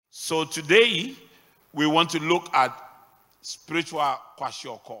So today, we want to look at spiritual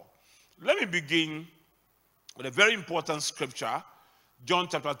kwashiorkor. Let me begin with a very important scripture, John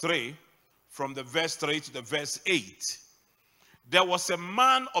chapter 3, from the verse 3 to the verse 8. There was a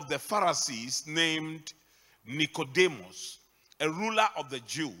man of the Pharisees named Nicodemus, a ruler of the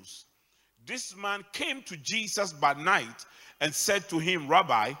Jews. This man came to Jesus by night and said to him,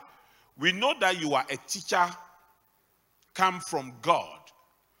 Rabbi, we know that you are a teacher come from God.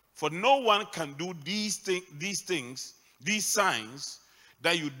 For no one can do these things, these signs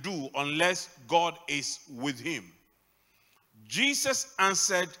that you do unless God is with him. Jesus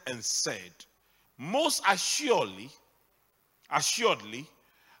answered and said, most assuredly,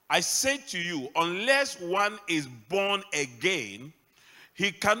 I say to you, unless one is born again,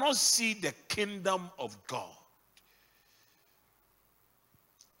 he cannot see the kingdom of God.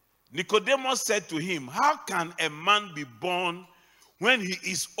 Nicodemus said to him, how can a man be born when he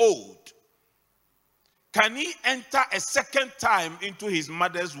is old? Can he enter a second time into his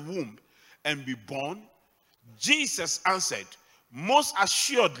mother's womb and be born? Jesus answered, most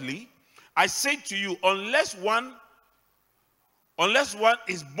assuredly, I say to you, unless one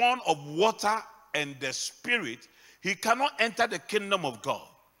is born of water and the Spirit, he cannot enter the kingdom of God.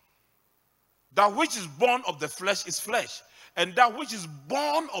 That which is born of the flesh is flesh, and that which is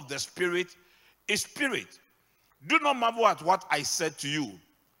born of the Spirit is spirit. Do not marvel at what I said to you.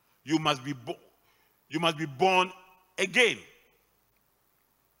 You must be born again.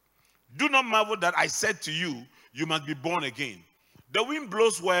 Do not marvel that I said to you, you must be born again. The wind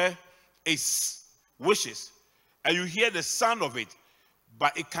blows where it wishes, and you hear the sound of it,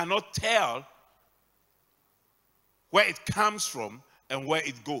 but it cannot tell where it comes from and where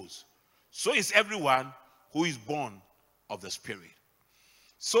it goes. So is everyone who is born of the Spirit.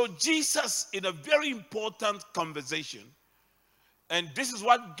 So Jesus, in a very important conversation, and this is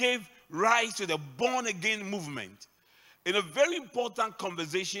what gave rise to the born-again movement, in a very important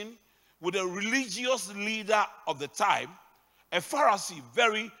conversation with a religious leader of the time, a Pharisee,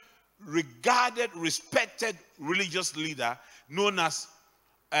 very regarded, respected religious leader known as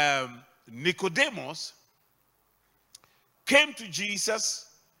Nicodemus, came to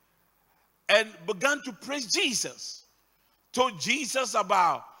Jesus and began to praise Jesus. Told Jesus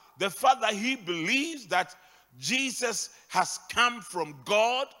about the fact that he believes that Jesus has come from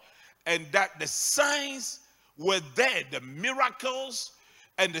God and that the signs were there, the miracles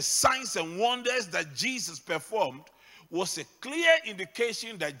and the signs and wonders that Jesus performed was a clear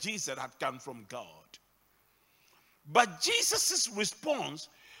indication that Jesus had come from God. But Jesus' response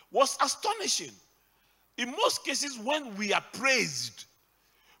was astonishing. In most cases, when we are praised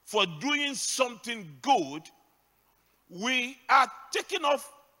for doing something good, we are taking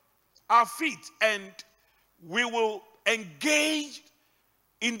off our feet and we will engage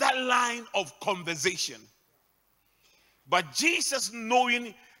in that line of conversation. But Jesus,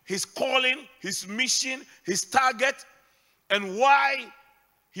 knowing his calling, his mission, his target, and why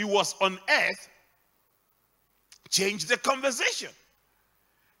he was on earth, changed the conversation.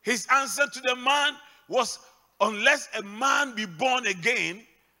 His answer to the man was, unless a man be born again,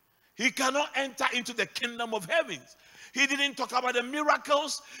 he cannot enter into the kingdom of heavens. He didn't talk about the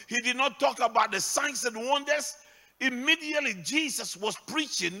miracles. He did not talk about the signs and wonders. Immediately, Jesus was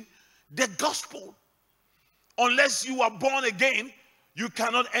preaching the gospel. Unless you are born again, you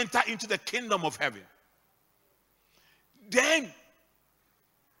cannot enter into the kingdom of heaven. Then,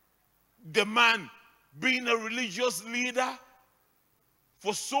 the man, being a religious leader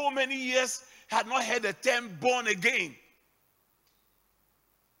for so many years, had not heard the term born again.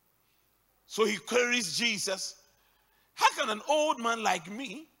 So he queries Jesus, how can an old man like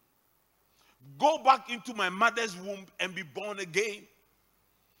me go back into my mother's womb and be born again?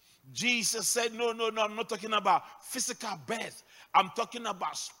 Jesus said, no, I'm not talking about physical birth. I'm talking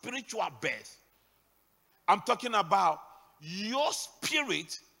about spiritual birth. I'm talking about your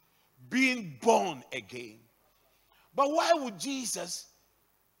spirit being born again. But why would Jesus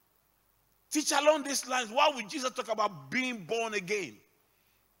teach along these lines? Why would Jesus talk about being born again?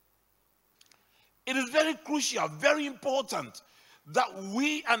 It is very crucial, very important that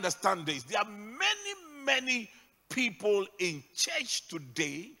we understand this. There are many people in church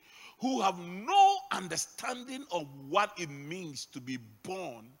today who have no understanding of what it means to be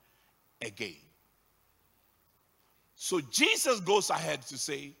born again. So Jesus goes ahead to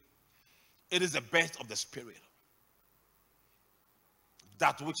say, it is the birth of the Spirit.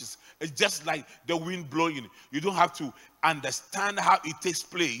 That which is, it's just like the wind blowing. You don't have to understand how it takes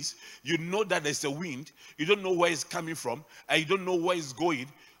place. You know that there's a wind. You don't know where it's coming from, and you don't know where it's going,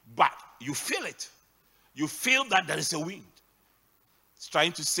 but you feel it. You feel that there is a wind. It's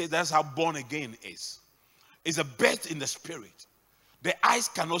trying to say that's how born again is. It's a birth in the spirit. The eyes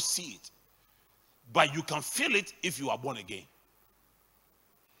cannot see it, but you can feel it if you are born again.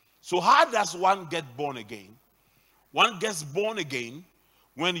 So how does one get born again? One gets born again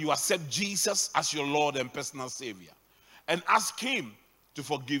when you accept Jesus as your Lord and personal Savior and ask him to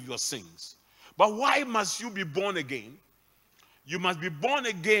forgive your sins. But why must you be born again? You must be born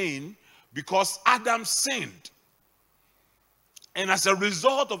again because Adam sinned. And as a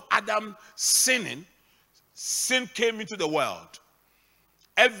result of Adam sinning, sin came into the world.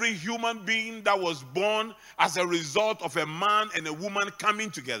 Every human being that was born as a result of a man and a woman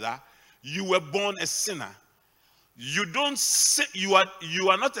coming together, you were born a sinner. You don't sin, you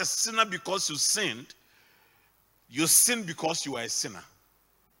are not a sinner because you sinned. You sinned because you are a sinner.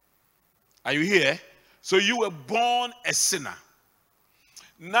 Are you here? So you were born a sinner.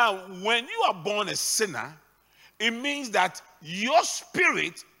 Now, when you are born a sinner, it means that your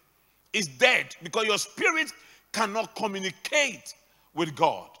spirit is dead because your spirit cannot communicate with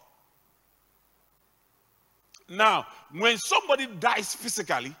God. Now, when somebody dies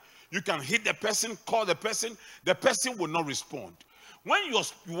physically, you can hit the person, call the person will not respond. When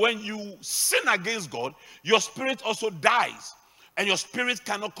you sin against God, your spirit also dies, and your spirit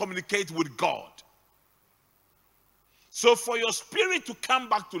cannot communicate with God. So for your spirit to come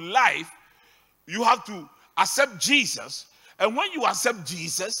back to life, you have to accept Jesus. And when you accept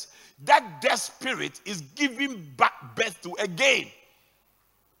Jesus, that dead spirit is giving back birth to again.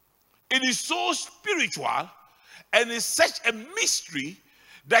 It is so spiritual and it's such a mystery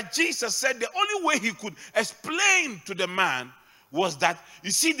that Jesus said the only way he could explain to the man was that, you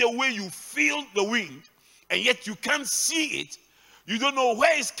see the way you feel the wind and yet you can't see it, you don't know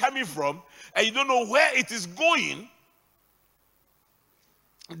where it's coming from and you don't know where it is going.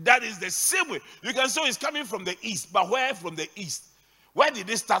 That is the same way. You can say it's coming from the east, but where from the east? Where did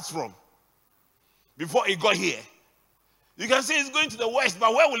it start from before it got here? You can say it's going to the west,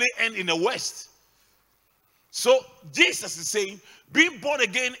 but where will it end in the west? So Jesus is saying, being born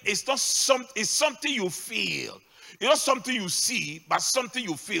again is not it's something you feel. It's not something you see, but something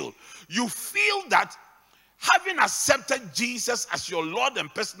you feel. You feel that having accepted Jesus as your Lord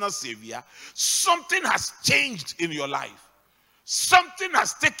and personal Savior, something has changed in your life. Something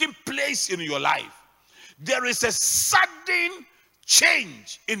has taken place in your life. There is a sudden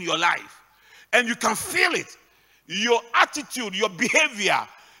change in your life, and you can feel it. Your attitude, your behavior,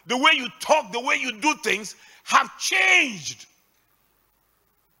 the way you talk, the way you do things have changed.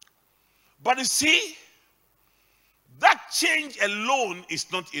 But you see, that change alone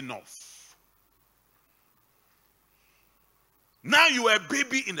is not enough. Now you are a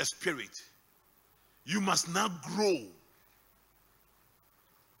baby in the spirit. You must now grow.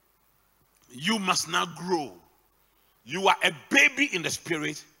 You must now grow. You are a baby in the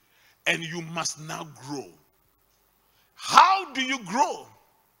spirit and you must now grow. How do you grow?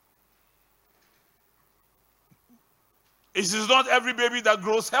 It is not every baby that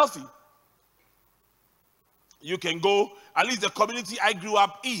grows healthy. You can go, at least the community I grew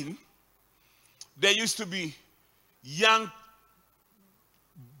up in, there used to be young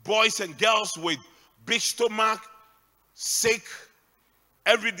boys and girls with big stomach, sick,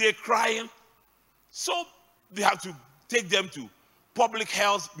 every day crying. So they have to take them to public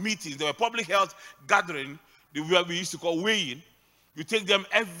health meetings. There were public health gatherings, where we used to call weighing. You take them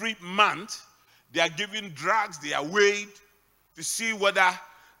every month. They are given drugs. They are weighed to see whether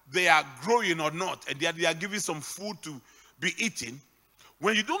they are growing or not. And they are given some food to be eaten.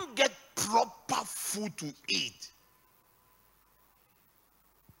 When you don't get proper food to eat,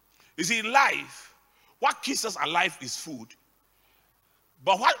 you see, in life, what keeps us alive is food.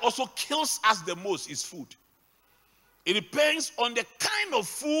 But what also kills us the most is food. It depends on the kind of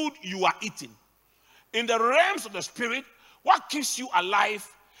food you are eating. In the realms of the spirit, what keeps you alive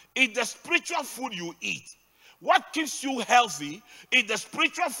is the spiritual food you eat. What keeps you healthy is the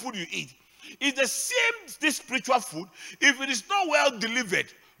spiritual food you eat. It's the same, this spiritual food, if it is not well delivered,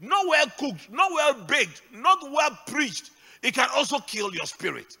 not well cooked, not well baked, not well preached, it can also kill your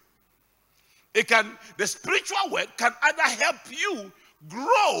spirit. The spiritual work can either help you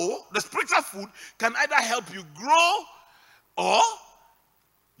grow, the spiritual food can either help you grow, or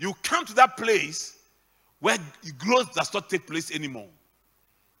you come to that place where growth does not take place anymore.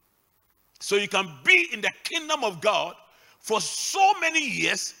 So you can be in the kingdom of God for so many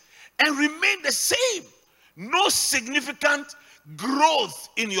years and remain the same. No significant growth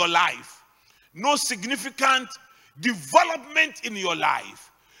in your life. No significant development in your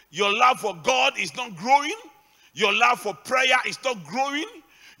life. Your love for God is not growing. Your love for prayer is not growing.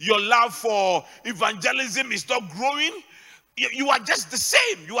 Your love for evangelism is not growing. You are just the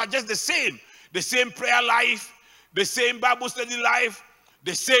same. You are just the same. The same prayer life, the same Bible study life,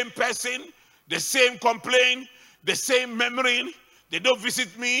 the same person, the same complaint, the same memory. They don't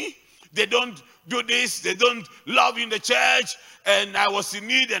visit me. They don't do this. They don't love in the church. And I was in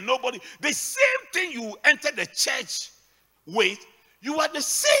need and nobody. The same thing you entered the church with, you are the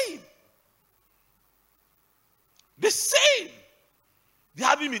same. The same. There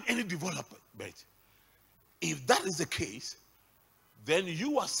haven't been any development. If that is the case, then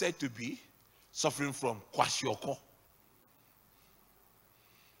you are said to be suffering from kwashiorkor.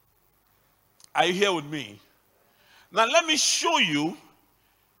 Are you here with me? Now let me show you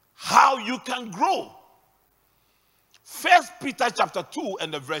how you can grow. 1 Peter chapter 2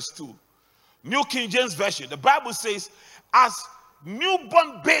 and the verse 2. New King James Version. The Bible says, as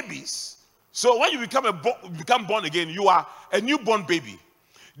newborn babies. So when you become born again, you are a newborn baby.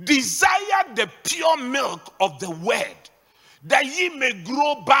 Desire the pure milk of the word, that ye may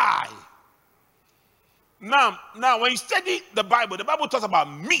grow by. Now, when you study the Bible talks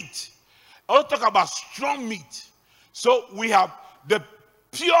about meat. Also talk about strong meat. So we have the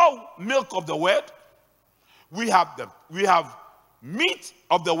pure milk of the word. We have meat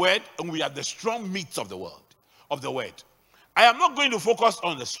of the word, and we have the strong meat of the word. I am not going to focus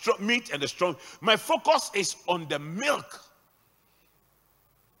on the strong meat and the strong. My focus is on the milk.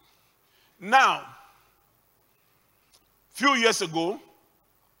 Now, few years ago,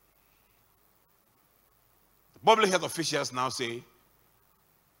 public health officials now say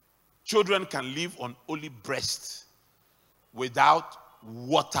children can live on only breast without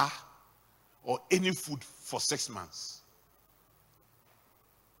water or any food for 6 months.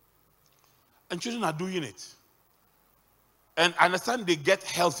 And children are doing it. And I understand they get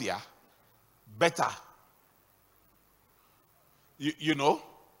healthier, better. You know?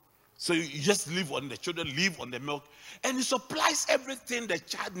 So you just live on the children, live on the milk, and it supplies everything the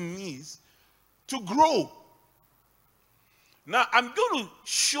child needs to grow. Now, I'm going to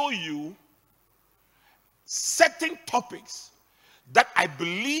show you certain topics that I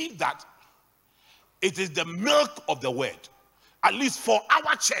believe that it is the milk of the word. At least for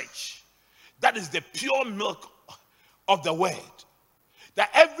our church, that is the pure milk of the word. That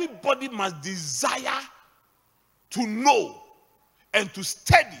everybody must desire to know and to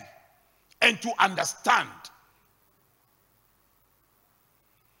study and to understand.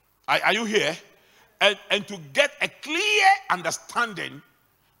 Are you here? And to get a clear understanding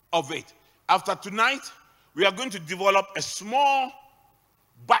of it. After tonight, we are going to develop a small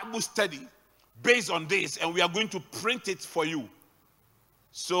Bible study based on this, and we are going to print it for you.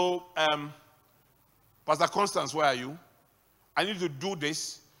 So, Pastor Constance, where are you? I need to do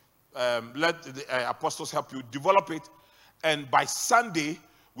this. Let the apostles help you develop it, and by Sunday,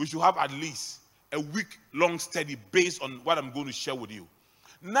 we should have at least a week-long study based on what I'm going to share with you.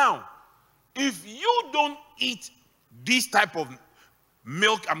 Now, if you don't eat this type of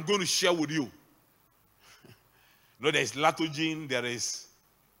milk I'm going to share with you, there's Latogene, there is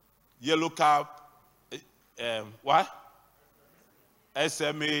yellow cap, what?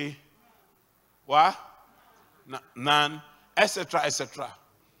 SMA, what? NAN, etc., etc.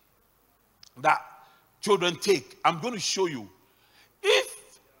 That children take. I'm going to show you.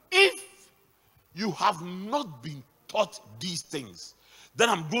 If you have not been taught these things, then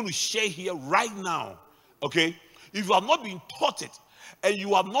I'm going to share here right now, okay? If you have not been taught it, and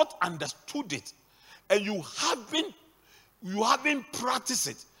you have not understood it, and you haven't practiced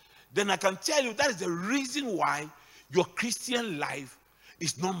it, then I can tell you that is the reason why your Christian life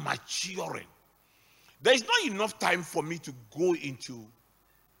is not maturing. There is not enough time for me to go into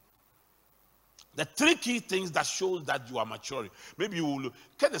the 3 key things that shows that you are maturing. Maybe you will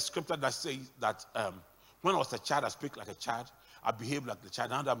get the scripture that says that when I was a child, I speak like a child, I behave like the child.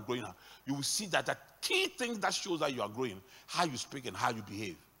 Now that I'm growing up, you will see that the key things that shows that you are growing, how you speak and how you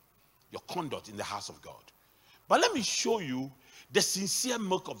behave, your conduct in the house of God. But let me show you the sincere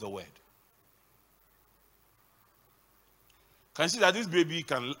milk of the word. Can you see that this baby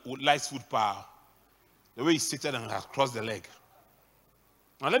can light food power? The way he's seated and has crossed the leg.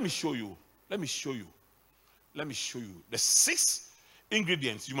 Now let me show you. Let me show you the 6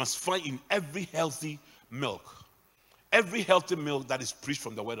 ingredients you must find in every healthy milk. Every healthy milk that is preached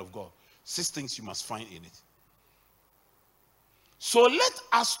from the word of God. 6 things you must find in it. So let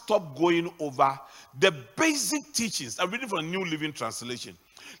us stop going over the basic teachings. I'm reading from the New Living Translation.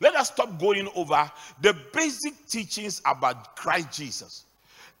 Let us stop going over the basic teachings about Christ Jesus.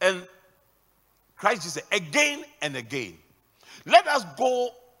 And Christ Jesus again and again. Let us go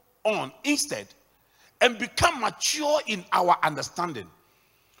on instead and become mature in our understanding.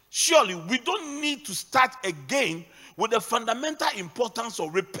 Surely we don't need to start again with the fundamental importance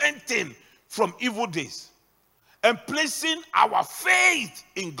of repenting from evil days and placing our faith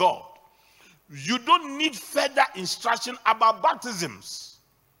in God. You don't need further instruction about baptisms,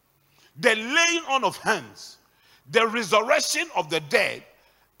 the laying on of hands, the resurrection of the dead,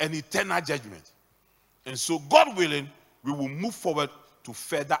 and eternal judgment. And so, God willing, we will move forward to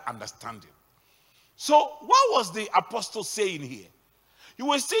further understanding. So, what was the apostle saying here? He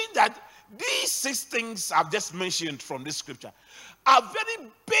was saying that these 6 things I've just mentioned from this scripture are very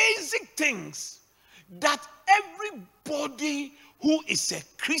basic things that everybody who is a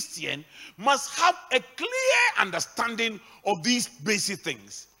Christian must have a clear understanding of these basic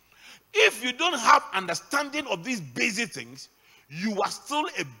things. If you don't have understanding of these basic things, you are still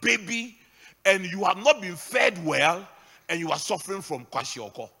a baby and you have not been fed well and you are suffering from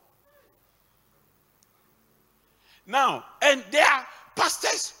kwashiorkor. Now, and there are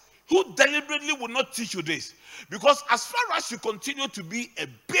pastors who deliberately will not teach you this, because as far as you continue to be a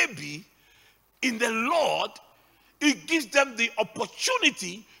baby in the Lord, it gives them the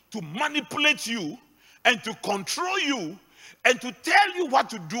opportunity to manipulate you and to control you and to tell you what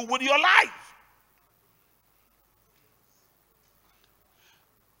to do with your life.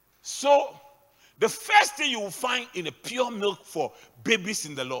 So, the first thing you will find in a pure milk for babies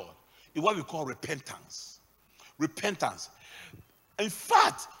in the Lord is what we call repentance. Repentance. In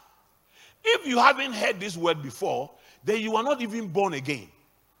fact, if you haven't heard this word before, then you are not even born again.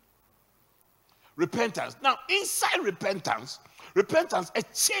 Repentance. Now, inside repentance, a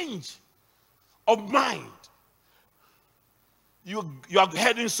change of mind. You are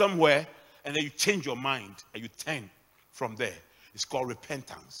heading somewhere and then you change your mind and you turn from there. It's called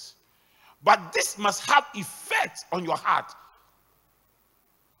repentance. But this must have effect on your heart.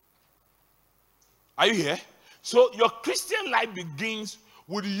 Are you here? So your Christian life begins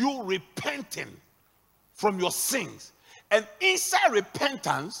with you repenting from your sins. And inside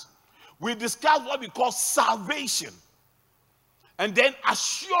repentance, we discuss what we call salvation. And then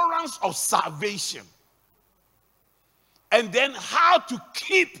assurance of salvation. And then how to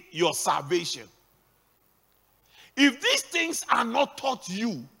keep your salvation. If these things are not taught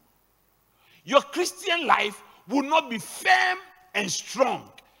you, your Christian life will not be firm and strong.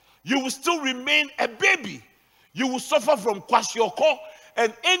 You will still remain a baby. You will suffer from kwashiorkor,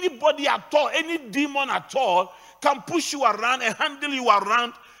 and anybody at all, any demon at all, can push you around and handle you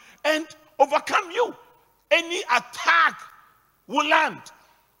around and overcome you. Any attack will land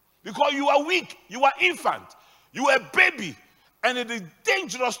because you are weak, you are infant, you are a baby, and it is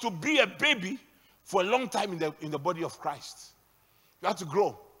dangerous to be a baby for a long time in the body of Christ. You have to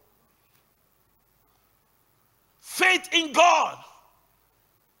grow. Faith in God,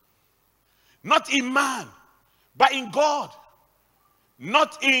 not in man, but in God,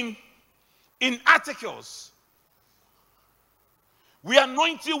 not in articles. We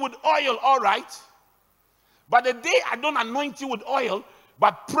anoint you with oil, all right, but the day I don't anoint you with oil,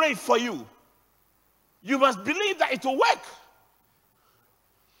 but pray for you, you must believe that it will work.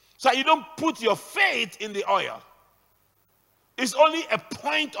 So you don't put your faith in the oil. It's only a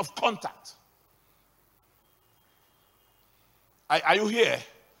point of contact. Are you here?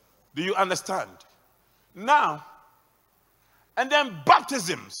 Do you understand? Now, and then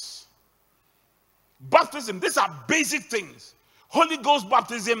baptisms. Baptism, these are basic things. Holy Ghost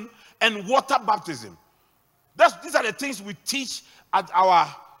baptism and water baptism. These are the things we teach at our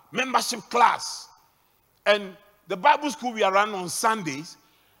membership class. And the Bible school we are running on Sundays,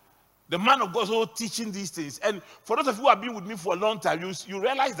 the man of God is also teaching these things. And for those of you who have been with me for a long time, you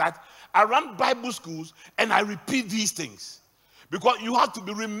realize that I run Bible schools and I repeat these things. Because you have to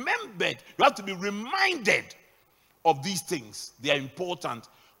be remembered, you have to be reminded of these things. They are important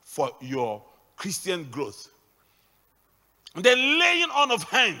for your Christian growth. And the laying on of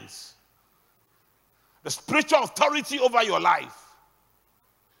hands, the spiritual authority over your life,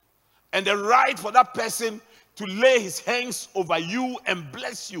 and the right for that person to lay his hands over you and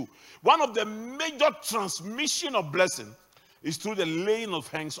bless you. One of the major transmission of blessing is through the laying of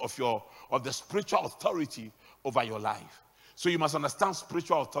hands of the spiritual authority over your life. So you must understand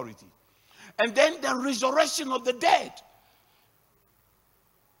spiritual authority. And then the resurrection of the dead.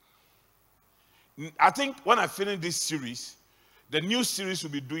 I think when I finish this series, the new series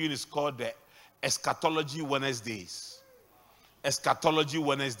we'll be doing is called the Eschatology Wednesdays. Eschatology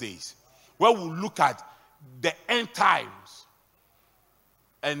Wednesdays. Where we'll look at the end times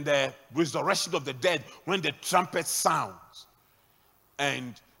and the resurrection of the dead when the trumpet sounds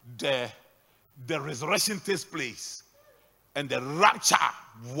and the resurrection takes place. And the rapture,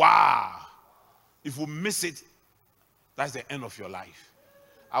 wow. If you miss it, that's the end of your life.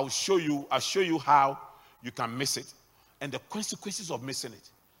 I'll show you how you can miss it and the consequences of missing it.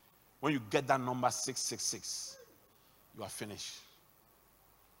 When you get that number 666, you are finished.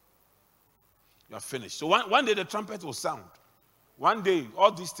 You are finished. So one day the trumpet will sound. One day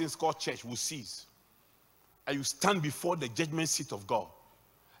all these things called church will cease. And you stand before the judgment seat of God.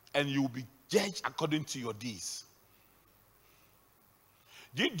 And you will be judged according to your deeds.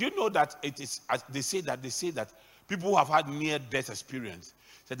 Do you know that it is, as they say that people who have had near-death experience,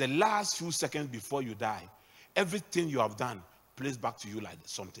 that the last few seconds before you die, everything you have done plays back to you like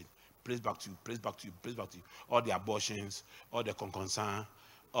something. Plays back to you, plays back to you, plays back to you. All the abortions, all the concern,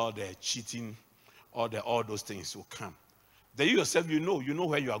 all the cheating, all those things will come. Then you yourself, you know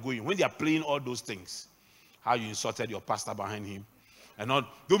where you are going. When they are playing all those things, how you insulted your pastor behind him, and all,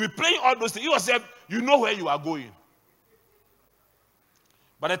 they'll be playing all those things. You yourself, you know where you are going.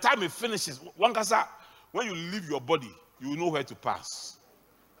 By the time it finishes, when you leave your body, you will know where to pass.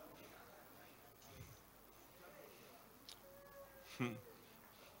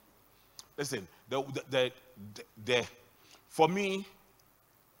 Listen, for me,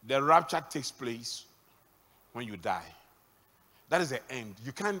 the rapture takes place when you die. That is the end.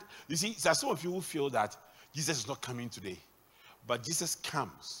 You see, there are some of you who feel that Jesus is not coming today. But Jesus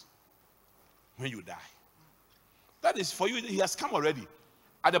comes when you die. That is for you, he has come already.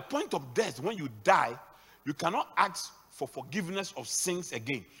 At the point of death, when you die, you cannot ask for forgiveness of sins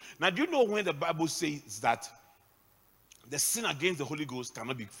again. Now, do you know when the Bible says that the sin against the Holy Ghost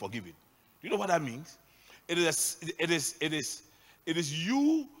cannot be forgiven? Do you know what that means? It is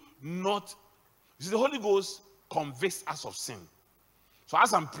you not. You see, the Holy Ghost convicts us of sin. So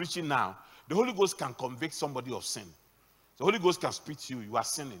as I'm preaching now, the Holy Ghost can convict somebody of sin. The Holy Ghost can speak to you. You are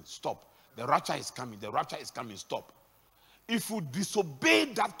sinning. Stop. The rapture is coming. The rapture is coming. Stop. If you disobey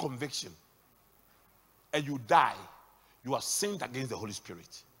that conviction and you die, you have sinned against the Holy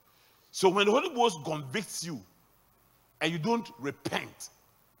Spirit. So when the Holy Ghost convicts you and you don't repent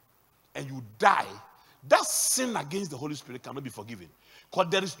and you die, that sin against the Holy Spirit cannot be forgiven. Because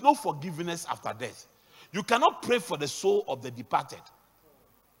there is no forgiveness after death. You cannot pray for the soul of the departed.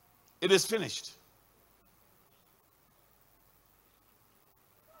 It is finished.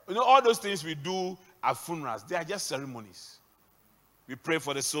 You know, all those things we do at funerals, they are just ceremonies. We pray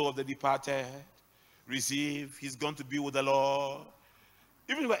for the soul of the departed, receive, he's going to be with the Lord.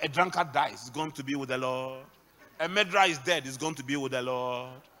 Even when a drunkard dies, he's going to be with the Lord. A murderer is dead, he's going to be with the Lord.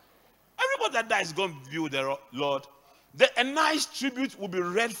 Everybody that dies is going to be with the Lord. A nice tribute will be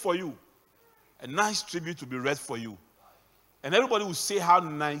read for you. A nice tribute will be read for you. And everybody will say how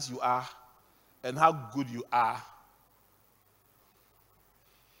nice you are and how good you are.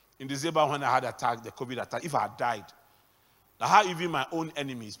 In December, when I had attacked, the COVID attack, if I had died, now how even my own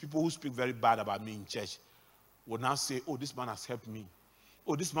enemies, people who speak very bad about me in church, would now say, oh, this man has helped me.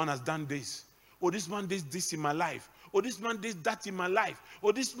 Oh, this man has done this. Oh, this man did this in my life. Oh, this man did that in my life.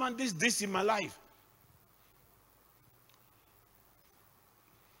 Oh, this man did this in my life.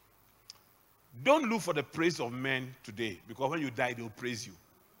 Don't look for the praise of men today, because when you die, they will praise you.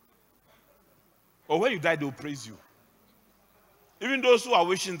 Or when you die, they will praise you. Even those who are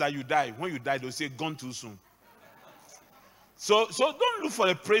wishing that you die, when you die, they'll say, gone too soon. So don't look for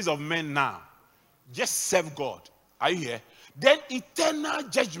the praise of men now. Just serve God. Are you here? Then eternal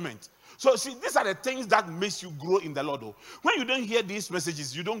judgment. So see, these are the things that makes you grow in the Lord. When you don't hear these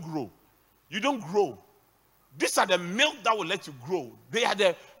messages, you don't grow. You don't grow. These are the milk that will let you grow. They are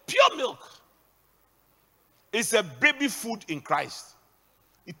the pure milk. It's a baby food in Christ.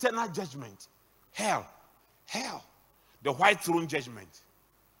 Eternal judgment. Hell. Hell. The white throne judgment.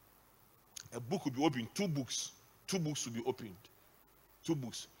 A book will be opened. 2 books. 2 books will be opened. 2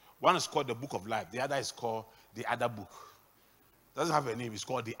 books. One is called the Book of Life. The other is called the Other Book. It doesn't have a name. It's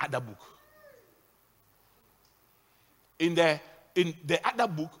called the Other Book. In the Other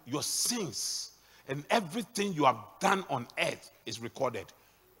Book, your sins and everything you have done on earth is recorded.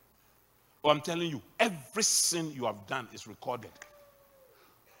 Oh, I'm telling you, every sin you have done is recorded.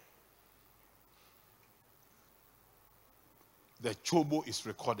 The chobo is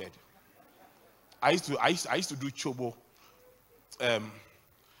recorded. I used to do chobo.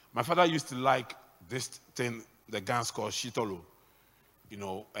 My father used to like this thing, the guns called shitolo. You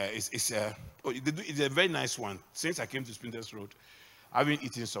know, it's a very nice one. Since I came to Spindles Road, I've been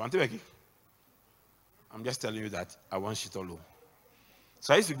eating some. I'm just telling you that I want shitolo.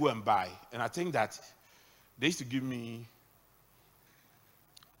 So I used to go and buy, and I think that they used to give me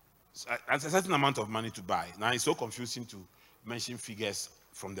a certain amount of money to buy. Now it's so confusing to mention figures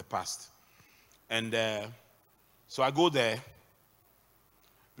from the past. And so I go there,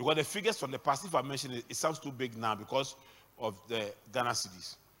 because the figures from the past, if I mention it, it sounds too big now because of the Ghana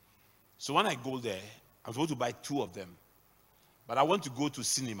cedis. So when I go there, I'm supposed to buy 2 of them. But I want to go to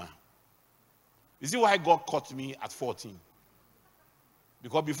cinema. You see why God caught me at 14?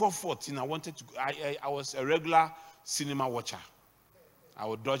 Because before 14, I wanted to. I was a regular cinema watcher. I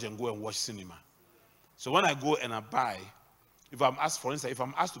would dodge and go and watch cinema. So when I go and I buy, if I'm asked, for instance, if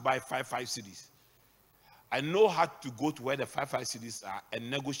I'm asked to buy 5 CDs, I know how to go to where the 5 CDs are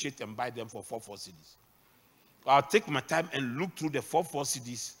and negotiate and buy them for 4 CDs. I'll take my time and look through the 4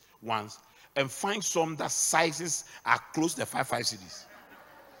 CDs once and find some that sizes are close to the 5 CDs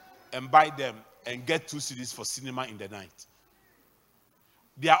and buy them and get 2 CDs for cinema in the night.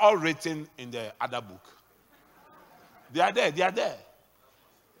 They are all written in the other book. They are there. They are there.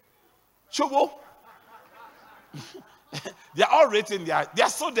 Chobo. They are all written. They are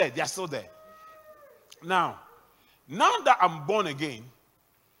still there. They are still there. Now that I'm born again,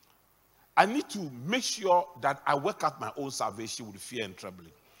 I need to make sure that I work out my own salvation with fear and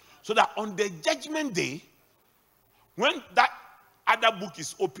trembling. So that on the judgment day, when that other book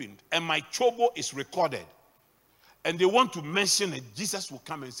is opened and my chobo is recorded, and they want to mention it, Jesus will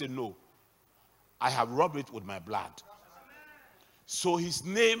come and say, no, I have robbed it with my blood. So his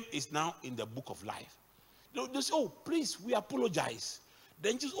name is now in the book of life. They say, oh, please, we apologize.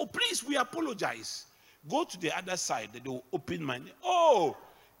 Then just, oh, please, we apologize. Go to the other side, they will open my name. Oh,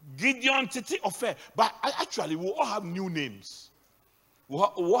 Gideon, Titi, Ofe. But actually, we all have new names. We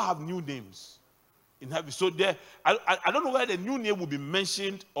all have new names in heaven. So there, I don't know where the new name will be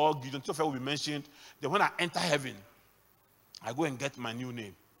mentioned or Gideon, Titi, Ofe will be mentioned. Then when I enter heaven, I go and get my new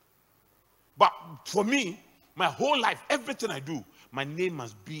name. But for me, my whole life, everything I do, my name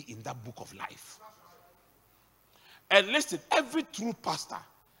must be in that book of life. And listen, every true pastor,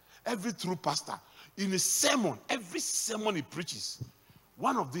 in a sermon, every sermon he preaches,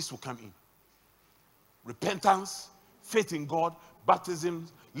 one of these will come in. Repentance, faith in God, baptism,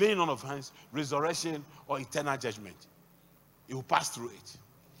 laying on of hands, resurrection, or eternal judgment. He will pass through it.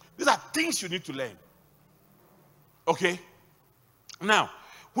 These are things you need to learn. Okay? Now,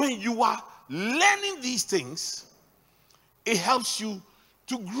 when you are learning these things, it helps you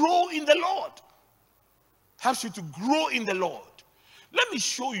to grow in the Lord. Helps you to grow in the Lord. Let me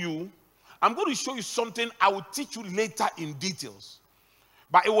show you. I'm going to show you something I will teach you later in details.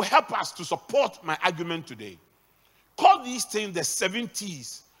 But it will help us to support my argument today. Call these things the 7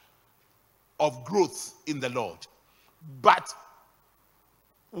 T's of growth in the Lord. But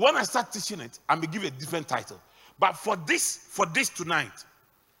when I start teaching it, I may give a different title. But for this tonight,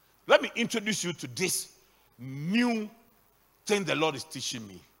 let me introduce you to this new thing the Lord is teaching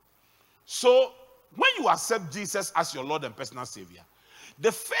me. So, when you accept Jesus as your Lord and personal Savior,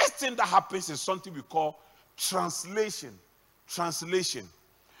 the first thing that happens is something we call translation. Translation.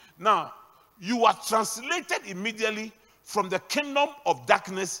 Now, you are translated immediately from the kingdom of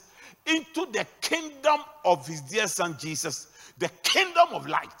darkness into the kingdom of his dear son Jesus, the kingdom of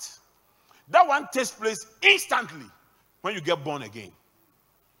light. That one takes place instantly when you get born again.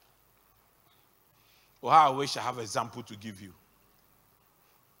 Well, I wish I have an example to give you.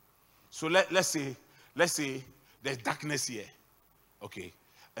 So let's say there's darkness here, okay,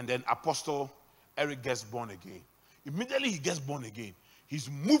 and then Apostle Eric gets born again. Immediately he gets born again. He's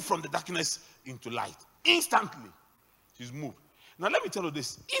moved from the darkness into light. Instantly, he's moved. Now let me tell you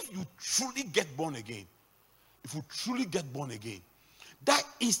this: if you truly get born again, that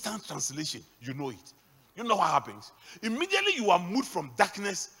instant translation, you know it. You know what happens. Immediately you are moved from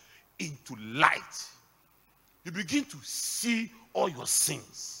darkness into light. You begin to see all your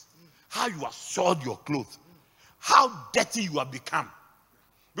sins. How you have soiled your clothes, how dirty you have become.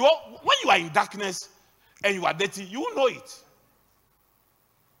 Because when you are in darkness and you are dirty, you will know it.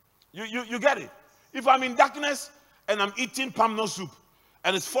 You get it. If I'm in darkness and I'm eating palm nut soup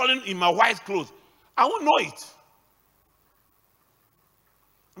and it's falling in my white clothes, I won't know it.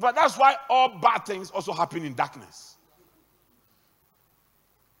 But that's why all bad things also happen in darkness.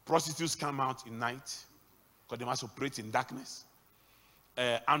 Prostitutes come out in night because they must operate in darkness.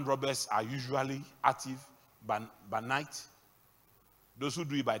 Armed robbers are usually active by night. Those who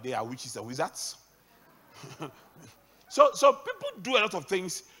do it by day are witches and wizards. So people do a lot of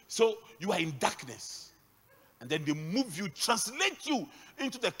things. So you are in darkness. And then they move you, translate you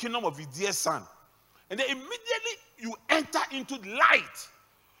into the kingdom of his dear son. And then immediately you enter into light.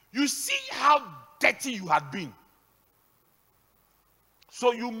 You see how dirty you had been.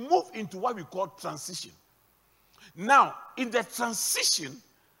 So you move into what we call transition. Now, in the transition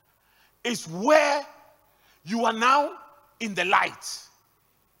is where you are now in the light.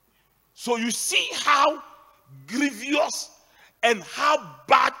 So you see how grievous and how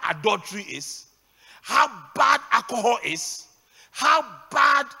bad adultery is, how bad alcohol is, how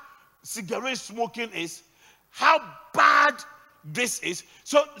bad cigarette smoking is, how bad this is.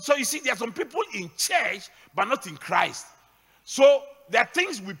 So you see, there are some people in church, but not in Christ. So there are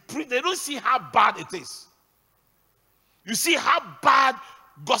things we preach, they don't see how bad it is. You see how bad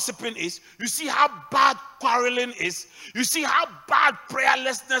gossiping is. You see how bad quarreling is. You see how bad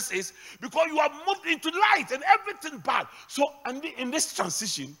prayerlessness is, because you are moved into light and everything bad. So in this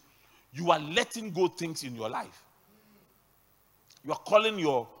transition, you are letting go things in your life. You are calling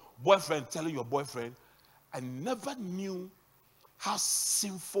your boyfriend, telling your boyfriend, I never knew how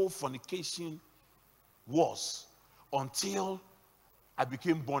sinful fornication was until I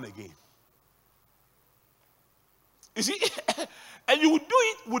became born again. You see, and you would do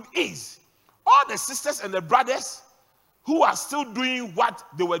it with ease. All the sisters and the brothers who are still doing what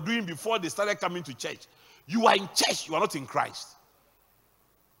they were doing before they started coming to church, you are in church, you are not in Christ.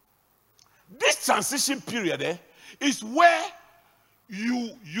 This transition period is where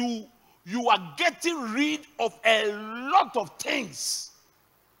you are getting rid of a lot of things.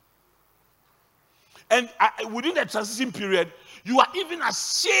 And within the transition period, you are even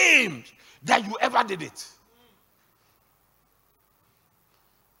ashamed that you ever did it.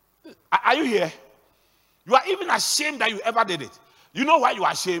 Are you here? You are even ashamed that you ever did it. You know why you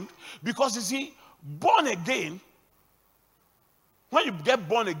are ashamed? Because you see, born again, when you get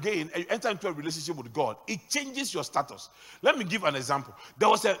born again and you enter into a relationship with God, it changes your status. Let me give an example. There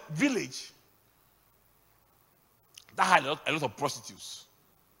was a village that had a lot of prostitutes.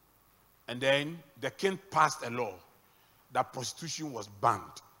 And then the king passed a law that prostitution was banned.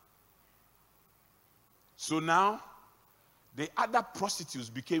 So now, the other prostitutes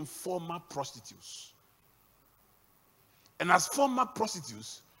became former prostitutes. And as former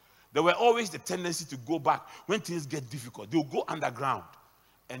prostitutes, there were always the tendency to go back when things get difficult. They'll go underground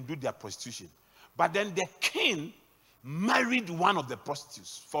and do their prostitution. But then the king married one of the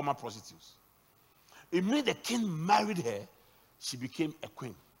prostitutes, former prostitutes. Immediately the king married her, she became a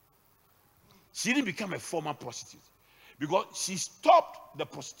queen. She didn't become a former prostitute because she stopped the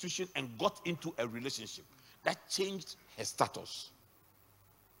prostitution and got into a relationship that changed her status.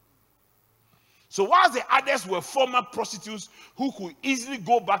 So while the others were former prostitutes who could easily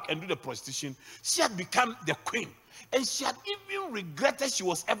go back and do the prostitution, she had become the queen. And she had even regretted she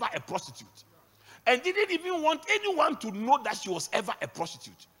was ever a prostitute. And didn't even want anyone to know that she was ever a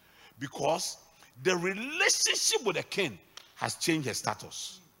prostitute. Because the relationship with the king has changed her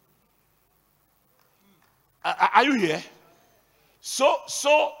status. Are you here? So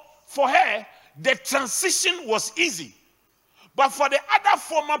for her, the transition was easy. But for the other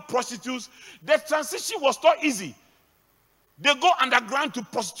former prostitutes, the transition was not easy. They go underground to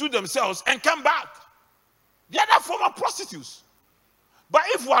prostitute themselves and come back. The other former prostitutes. But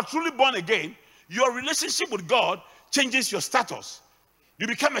if you are truly born again, your relationship with God changes your status. You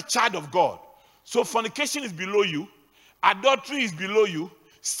become a child of God. So fornication is below you. Adultery is below you.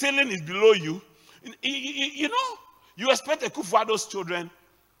 Stealing is below you. You know, you expect a Kufuado's children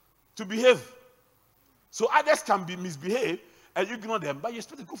to behave. So others can misbehave and you ignore them, but you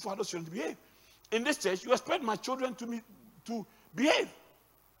expect a Kufuado's children to behave. In this church, you expect my children to behave.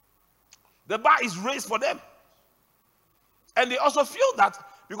 The bar is raised for them. And they also feel that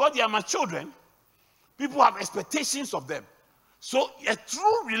because they are my children, people have expectations of them. So a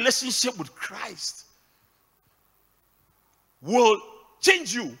true relationship with Christ will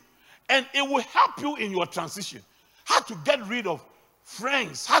change you and it will help you in your transition. How to get rid of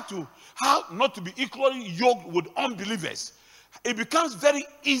friends, how not to be equally yoked with unbelievers. It becomes very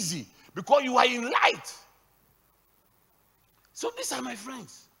easy because you are in light. So these are my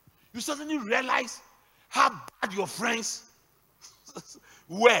friends. You suddenly realize how bad your friends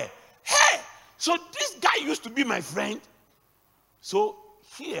were. Hey, so this guy used to be my friend. So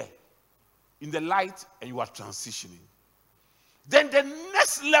here, in the light, and you are transitioning. Then the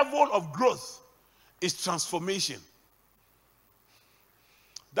next level of growth is transformation.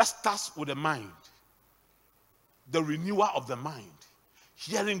 That starts with the mind. The renewal of the mind.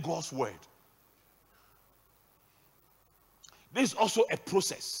 Hearing God's word. This is also a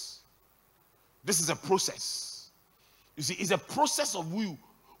process. This is a process. You see, it's a process of you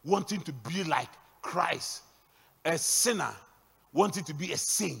wanting to be like Christ. A sinner wanting to be a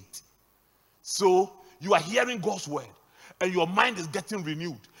saint. So you are hearing God's word. And your mind is getting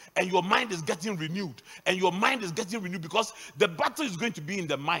renewed. And your mind is getting renewed. And your mind is getting renewed because the battle is going to be in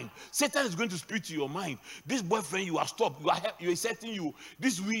the mind. Satan is going to speak to your mind. This boyfriend you are stopped. You are setting you.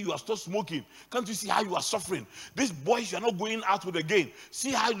 This week you are still smoking. Can't you see how you are suffering? This boy you are not going out with again.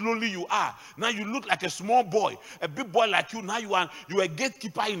 See how lonely you are. Now you look like a small boy. A big boy like you. Now you are a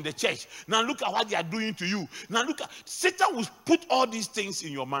gatekeeper in the church. Now look at what they are doing to you. Now look at Satan will put all these things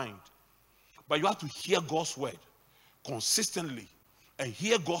in your mind. But you have to hear God's word. consistently and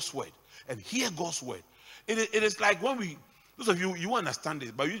hear God's word and hear God's word. It is like when those of you understand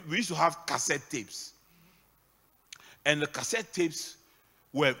this, but we used to have cassette tapes. And the cassette tapes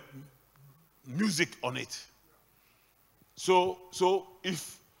were music on it. So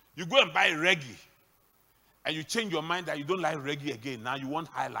if you go and buy reggae and you change your mind that you don't like reggae again, now you want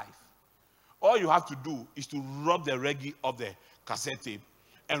high life, all you have to do is to rub the reggae of the cassette tape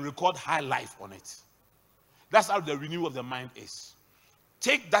and record high life on it. That's how the renewal of the mind is.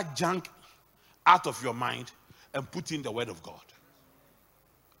 Take that junk out of your mind and put in the word of God.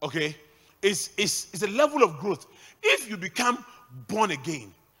 Okay? It's a level of growth. If you become born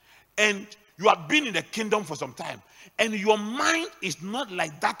again and you have been in the kingdom for some time and your mind is not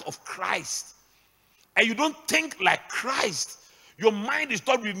like that of Christ and you don't think like Christ, your mind is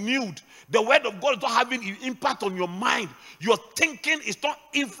not renewed, the word of God is not having an impact on your mind, your thinking is not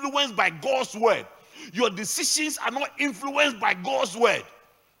influenced by God's word, your decisions are not influenced by God's word,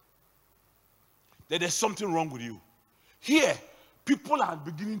 then there's something wrong with you. Here, people are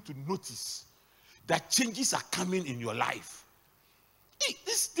beginning to notice that changes are coming in your life. Hey,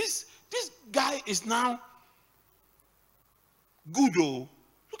 this guy is now good. Oh,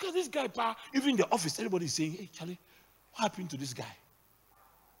 look at this guy, pa. Even in the office, everybody is saying, hey, Charlie, what happened to this guy?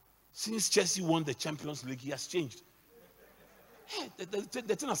 Since Chelsea won the Champions League, he has changed. Hey,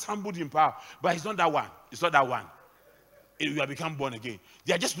 the thing has humbled him, pa. But it's not that one. It's not that one. You have become born again.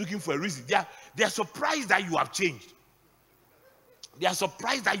 They are just looking for a reason. They are surprised that you have changed. They are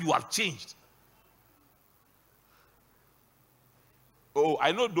surprised that you have changed. Oh,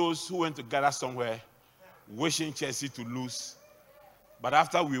 I know those who went to gather somewhere wishing Chelsea to lose, but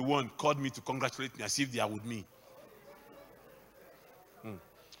after we won, called me to congratulate me as if they are with me.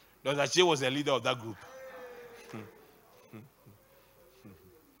 Dr. Che was the leader of that group.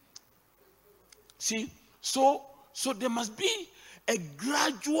 See, so there must be a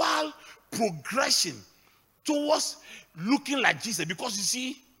gradual progression towards looking like Jesus, because you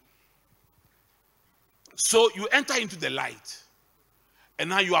see, so you enter into the light and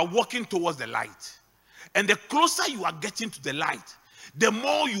now you are walking towards the light, and the closer you are getting to the light, the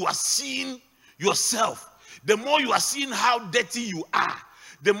more you are seeing yourself, the more you are seeing how dirty you are,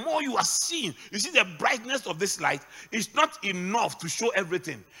 the more you are seeing. You see, the brightness of this light is not enough to show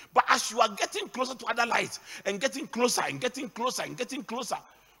everything, but as you are getting closer to other lights and getting closer and getting closer and getting closer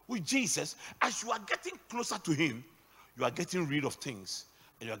with Jesus, as you are getting closer to him, you are getting rid of things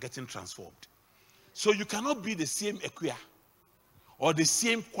and you are getting transformed. So you cannot be the same Equia or the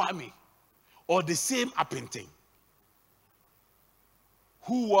same Kwame or the same Apenteng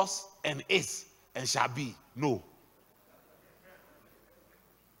who was and is and shall be. No.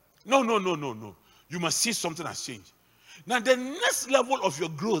 You must see something has changed. Now the next level of your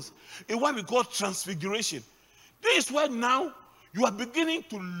growth is what we call transfiguration. This is where now you are beginning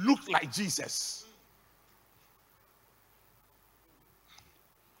to look like Jesus.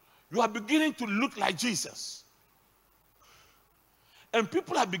 You are beginning to look like Jesus. And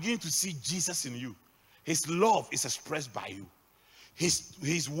people are beginning to see Jesus in you. His love is expressed by you.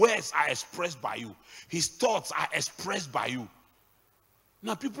 His words are expressed by you. His thoughts are expressed by you.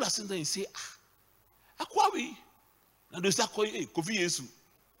 Now people are sitting there and say, Akwawi. And they say, hey, Kofi Yesu.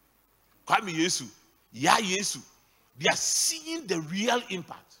 Kwame Yesu. Ya Yesu. They are seeing the real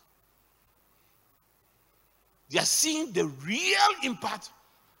impact. They are seeing the real impact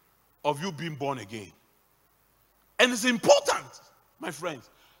of you being born again. And it's important, my friends,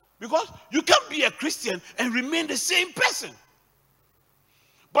 because you can't be a Christian and remain the same person.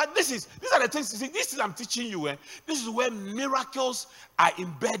 But these are the things, see, this is I'm teaching you. This is where miracles are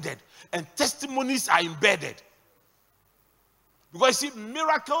embedded and testimonies are embedded. Because you see,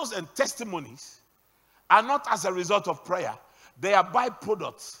 miracles and testimonies are not as a result of prayer. They are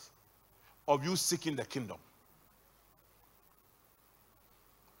byproducts of you seeking the kingdom.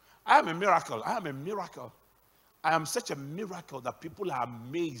 I am a miracle. I am a miracle. I am such a miracle that people are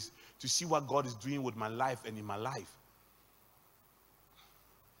amazed to see what God is doing with my life and in my life.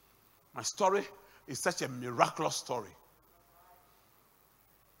 My story is such a miraculous story.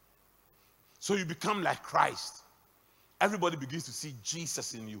 So you become like Christ. Everybody begins to see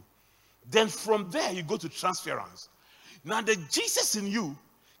Jesus in you. Then from there you go to transference. Now the Jesus in you,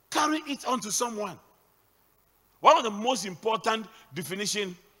 carry it on to someone. One of the most important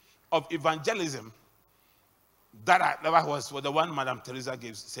definitions of evangelism that was the one Madame Teresa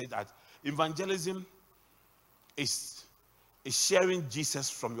gave, said that evangelism is sharing Jesus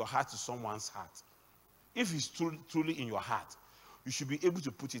from your heart to someone's heart. If he's truly in your heart, you should be able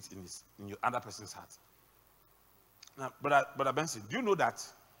to put it in your other person's heart. Now, Brother Benson, do you know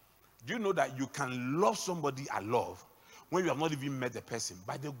that you can love somebody I love when you have not even met the person,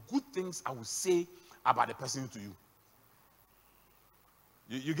 by the good things I will say about the person to you.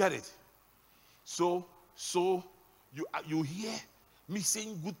 You get it? So you hear me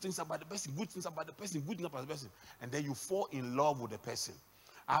saying good things about the person, good things about the person, good things about the person, and then you fall in love with the person.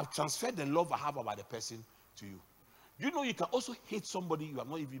 I have transferred the love I have about the person to you. You know, you can also hate somebody you have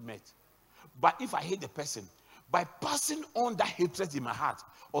not even met. But if I hate the person, by passing on that hatred in my heart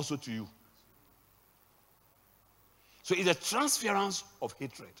also to you. So it's a transference of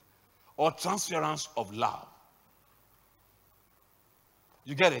hatred or transference of love.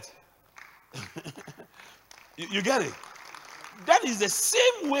 You get it? you get it? That is the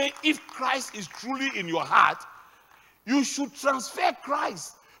same way. If Christ is truly in your heart, you should transfer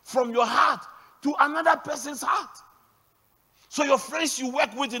Christ from your heart to another person's heart. So your friends you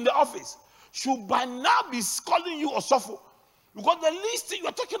work with in the office should by now be calling you Osofo, because the least thing you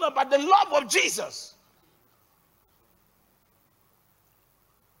are talking about the love of Jesus.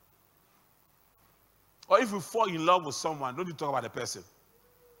 Or if you fall in love with someone, don't you talk about the person.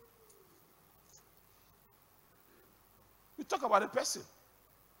 You talk about the person.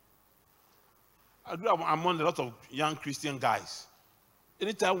 I'm among a lot of young Christian guys.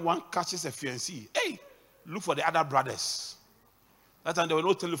 Anytime one catches a fiancé, hey, look for the other brothers. That time there was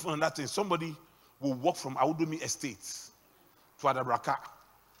no telephone and that thing. Somebody will walk from Audomi Estates to Adabraka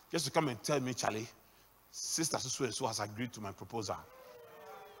just to come and tell me, Charlie, Sister so and so has agreed to my proposal.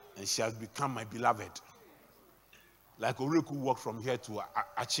 And she has become my beloved. Like Oreku walked from here to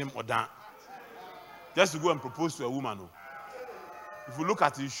Achim Odan just to go and propose to a woman. If you look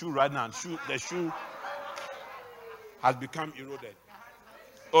at his shoe right now, the shoe has become eroded.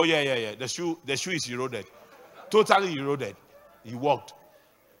 Oh yeah. The shoe is eroded, totally eroded. He walked.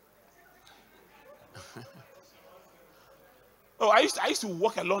 Oh, I used to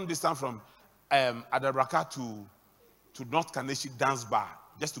walk a long distance from Adabraka to North Kaneshi Dance Bar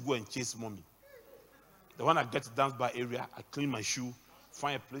just to go and chase mommy. The one I get to dance bar area, I clean my shoe,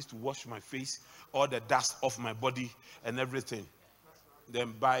 find a place to wash my face, all the dust off my body and everything.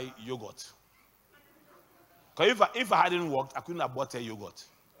 Then buy yogurt. Because if I hadn't walked, I couldn't have bought a yogurt.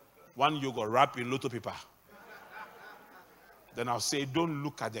 One yogurt wrapped in lotto paper. Then I'll say, don't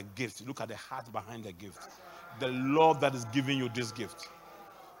look at the gift. Look at the heart behind the gift. The love that is giving you this gift.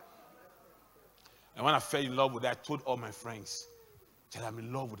 And when I fell in love with that, I told all my friends that I'm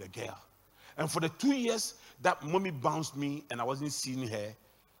in love with a girl. And for the 2 years that mommy bounced me and I wasn't seeing her,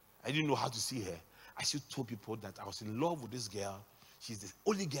 I didn't know how to see her. I still told people that I was in love with this girl. She's the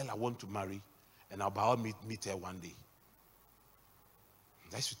only girl I want to marry, and I'll by all means meet her one day.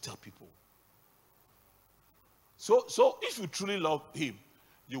 I used to tell people. So if you truly love him,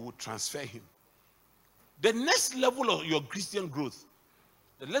 you will transfer him. The next level of your Christian growth,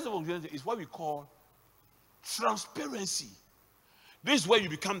 the next level of Christian is what we call transparency. This is where you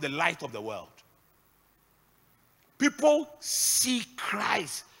become the light of the world. People see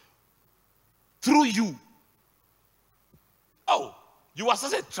Christ through you. Oh, you are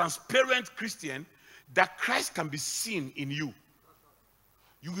such a transparent Christian that Christ can be seen in you.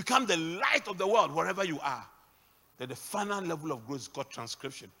 You become the light of the world wherever you are. Then the final level of growth is called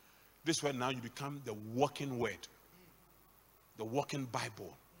transcription. This is where now you become the walking word, the walking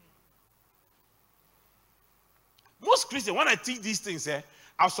Bible. Most Christians, when I teach these things,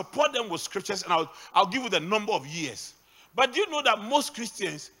 I'll support them with scriptures and I'll give you the number of years. But do you know that most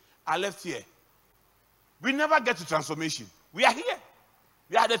Christians are left here? We never get to transformation. We are here.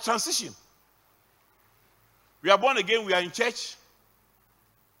 We are at the transition. We are born again. We are in church.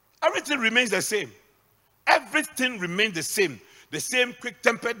 Everything remains the same. Everything remains the same. The same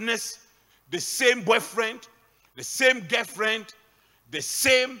quick-temperedness, the same boyfriend, the same girlfriend, the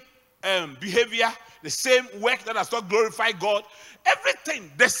same behavior, the same work that has not glorified God.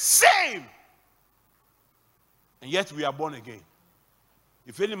 Everything the same. And yet we are born again.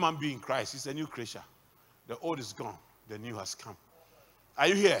 If any man be in Christ, he's a new creature. The old is gone, the new has come. Are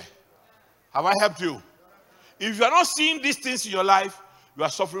you here? Have I helped you? If you are not seeing these things in your life, you are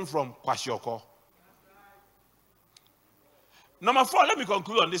suffering from kwashiorkor. Number 4, let me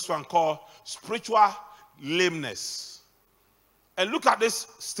conclude on this one called spiritual lameness. And look at this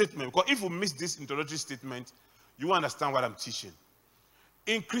statement, because if you miss this introductory statement, you won't understand what I'm teaching.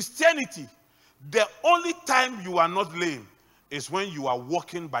 In Christianity, the only time you are not lame is when you are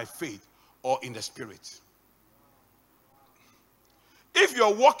walking by faith or in the Spirit. If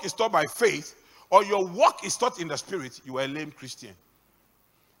your walk is taught by faith or your walk is taught in the Spirit, you are a lame Christian.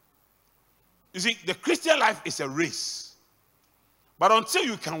 You see, the Christian life is a race. But until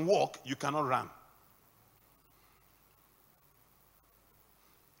you can walk, you cannot run.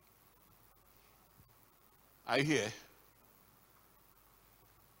 Are you here?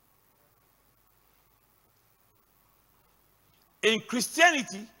 In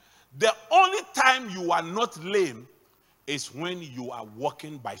Christianity, the only time you are not lame is when you are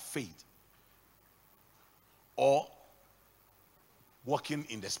walking by faith or walking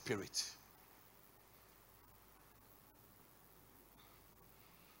in the Spirit.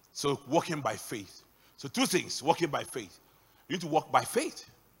 So walking by faith. So two things, walking by faith. You need to walk by faith.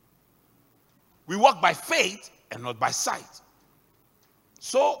 We walk by faith and not by sight.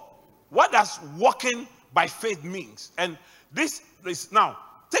 So what does walking by faith means? And this is, now,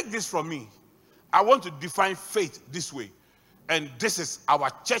 take this from me. I want to define faith this way. And this is our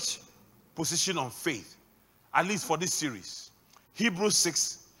church position on faith, at least for this series. Hebrews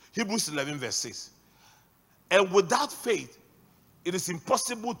 11 verse 6. And without faith, it is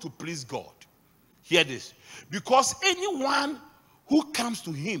impossible to please God. Hear this. Because anyone who comes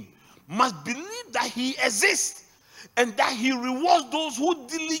to him must believe that he exists and that he rewards those who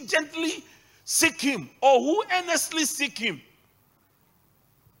diligently seek him or who earnestly seek him.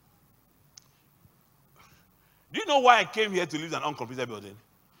 Do you know why I came here to live in an uncompleted building?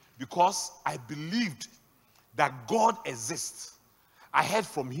 Because I believed that God exists. I heard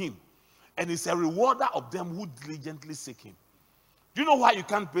from him. And he's a rewarder of them who diligently seek him. Do you know why you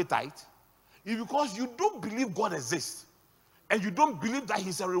can't pay tithe? It's because you don't believe God exists. And you don't believe that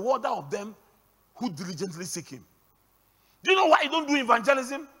he's a rewarder of them who diligently seek him. Do you know why you don't do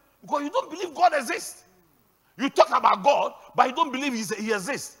evangelism? Because you don't believe God exists. You talk about God, but you don't believe he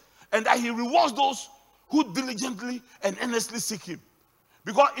exists. And that he rewards those who diligently and earnestly seek him.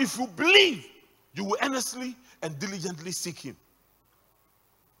 Because if you believe, you will earnestly and diligently seek him.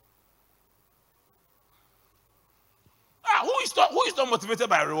 Who is not motivated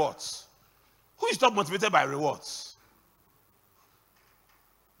by rewards? Who is not motivated by rewards?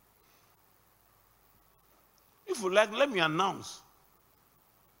 If you like, let me announce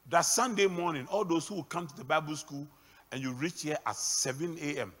that Sunday morning, all those who will come to the Bible school and you reach here at 7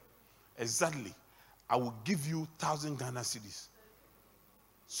 a.m. exactly, I will give you 1,000 Ghana cedis.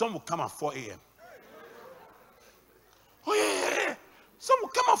 Some will come at 4 a.m. Oh, yeah. Some will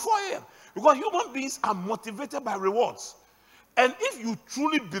come at 4 a.m. Because human beings are motivated by rewards. And if you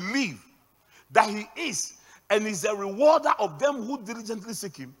truly believe that he is and is a rewarder of them who diligently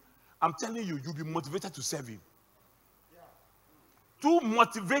seek him, I'm telling you, you'll be motivated to serve him. Too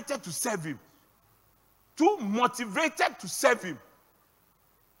motivated to serve him. Too motivated to serve him.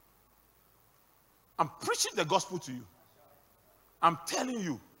 I'm preaching the gospel to you. I'm telling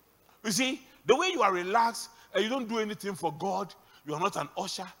you. You see, the way you are relaxed and you don't do anything for God, you are not an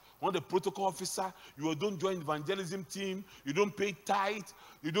usher, not a protocol officer, you don't join the evangelism team, you don't pay tithe,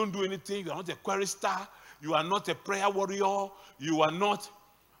 you don't do anything, you are not a chorister, you are not a prayer warrior, you are not,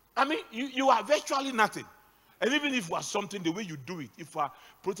 you are virtually nothing. And even if you are something, the way you do it, if you are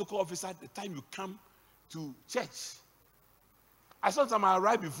protocol officer, the time you come to church, sometimes I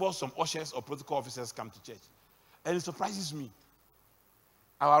arrive before some ushers or protocol officers come to church. And it surprises me.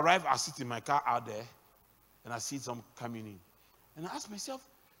 I arrive, I sit in my car out there, and I see some coming in. And I ask myself,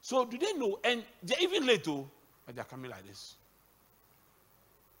 so do they know? And they're even late, but they're coming like this.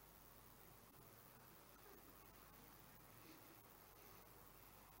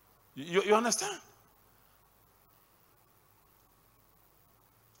 You understand?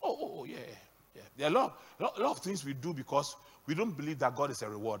 Oh, yeah. There are a lot of things we do because we don't believe that God is a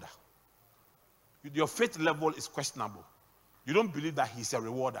rewarder. Your faith level is questionable. You don't believe that he's a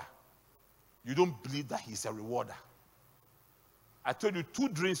rewarder. You don't believe that he's a rewarder. I told you 2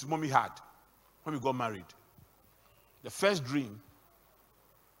 dreams mommy had when we got married. The first dream,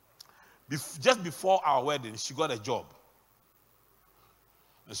 just before our wedding, she got a job.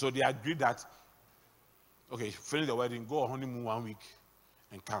 And so they agreed that, okay, finish the wedding, go on honeymoon 1 week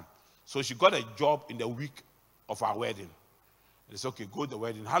and come. So she got a job in the week of our wedding. They said, okay, go to the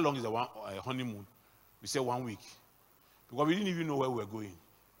wedding. How long is the honeymoon? We said 1 week. Because we didn't even know where we were going.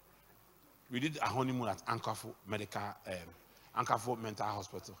 We did a honeymoon at Anchorford Mental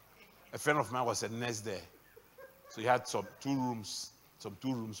Hospital. A friend of mine was a nurse there. So he had some two rooms.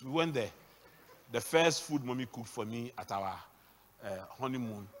 We went there. The first food mommy cooked for me at our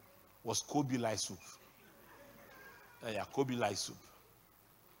honeymoon was Kobe Lai soup. Kobe Lai soup.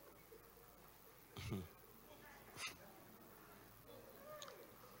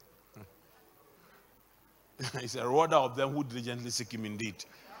 He's a rewarder of them who diligently seek him indeed.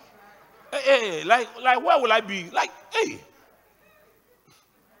 Hey, like where will I be? Like, hey.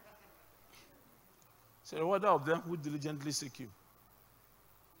 It's a rewarder of them who diligently seek him.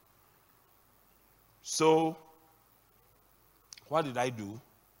 So, what did I do?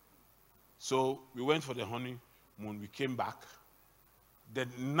 So, we went for the honeymoon. We came back. The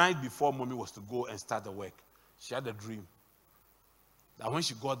night before mommy was to go and start the work, she had a dream that when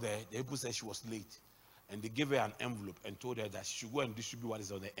she got there, the people said she was late. And they gave her an envelope and told her that she should go and distribute what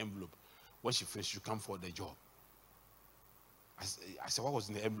is on the envelope. When she finished, she should come for the job. I said, what was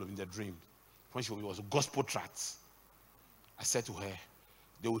in the envelope in the dream? When she was gospel tracts. I said to her,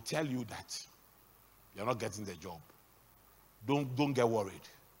 they will tell you that you're not getting the job. Don't get worried.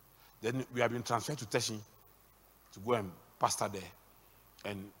 Then we have been transferred to Teshin to go and pastor there.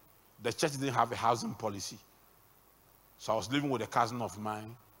 And the church didn't have a housing policy. So I was living with a cousin of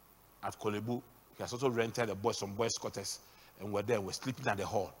mine at Kolebu. He has also rented some boys' quarters, and we're there. We're sleeping at the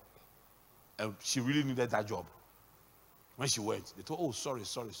hall. And she really needed that job. When she went, they told, oh, sorry.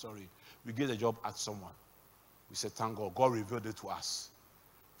 We gave the job at someone. We said, thank God. God revealed it to us.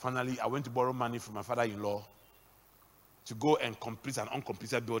 Finally, I went to borrow money from my father-in-law to go and complete an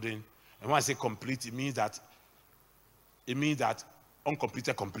uncompleted building. And when I say complete, it means that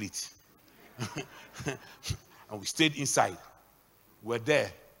uncompleted complete. And we stayed inside. We're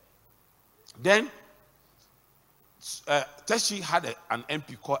there. Then Teshi had an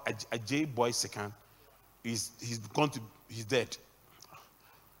MP called Ajay Boy Sekan. He's dead.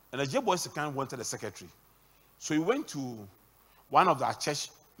 And Ajay Boy Sekan wanted a secretary. So he went to one of our church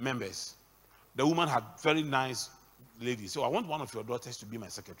members. The woman had very nice lady. So I want one of your daughters to be my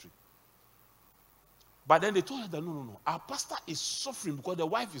secretary. But then they told her that no. Our pastor is suffering because the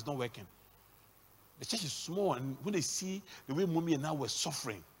wife is not working. The church is small, and when they see the way mommy and I were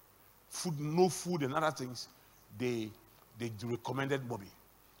suffering, no food and other things, they recommended mommy.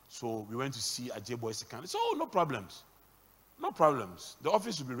 So we went to see Ajay Boy Sekan. So no problems. The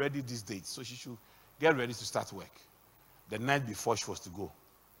office will be ready this date, so she should get ready to start work. The night before she was to go,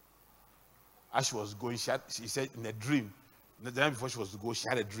 as she was going, she said in a dream, the night before she was to go, she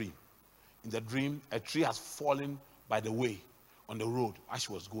had a dream. In the dream, a tree has fallen by the way on the road as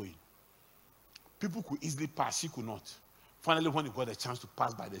she was going. People could easily pass, she could not. Finally, when he got a chance to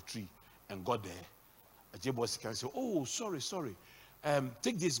pass by the tree and got there, Ajay Boy Sekan said, oh, sorry.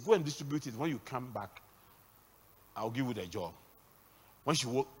 Take this, go and distribute it. When you come back, I'll give you the job. When she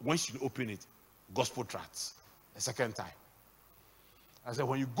opened it, gospel tracts, a second time. I said,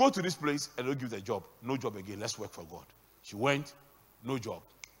 when you go to this place and don't give the job, no job again, let's work for God. She went, no job,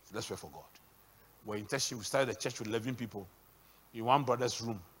 let's work for God. We're in Teshin, we started a church with 11 people in one brother's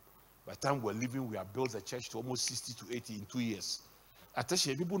room. By the time we're leaving, we have built the church to almost 60 to 80 in 2 years. At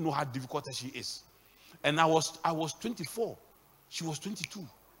Teshin, people know how difficult Teshin is. And I was 24. She was 22.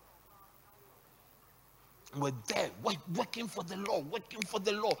 We're there, working for the Lord,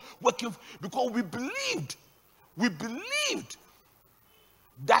 because we believed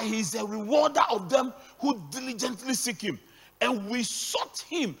that He's a rewarder of them who diligently seek Him. And we sought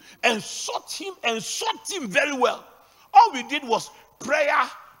Him very well. All we did was prayer,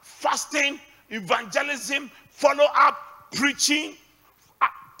 fasting, evangelism, follow up, preaching.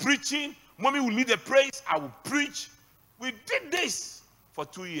 Mommy will lead the praise, I will preach. We did this for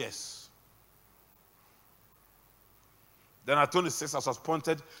 2 years. Then at 26, I was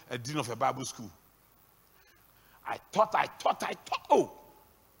appointed a dean of a Bible school. I thought, oh,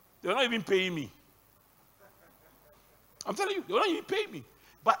 they're not even paying me. I'm telling you, they're not even paying me.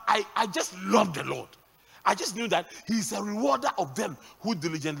 But I just love the Lord. I just knew that He's a rewarder of them who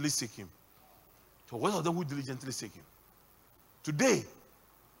diligently seek Him. So what are them who diligently seek Him? Today,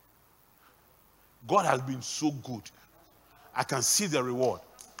 God has been so good. I can see the reward.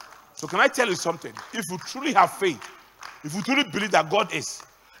 So can I tell you something? If you truly have faith, if you truly believe that God is,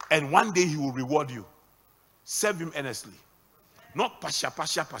 and one day He will reward you, serve Him earnestly. Not pasha.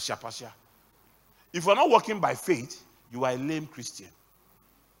 If you're not walking by faith, you are a lame Christian.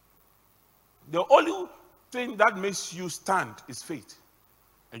 The only thing that makes you stand is faith.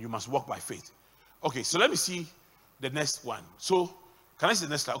 And you must walk by faith. Okay, so let me see the next one. So, can I see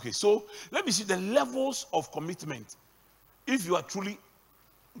the next slide? Okay, so let me see the levels of commitment. If you are truly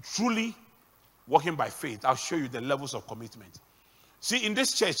walking by faith, I'll show you the levels of commitment. See, in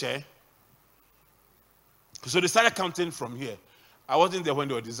this church, so they started counting from here. I wasn't there when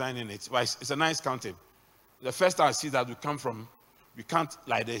they were designing it, but it's a nice counting. The first time I see that we count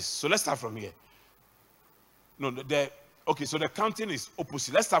like this. So let's start from here. Okay, so the counting is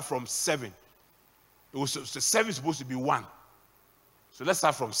opposite. Let's start from 7. So 7 is supposed to be 1. So let's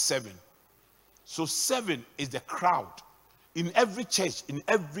start from 7. So 7 is the crowd. In every church,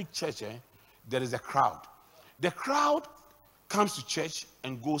 there is a crowd. The crowd comes to church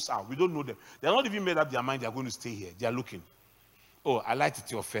and goes out. We don't know them. They're not even made up their mind they're going to stay here. They are looking. Oh, I liked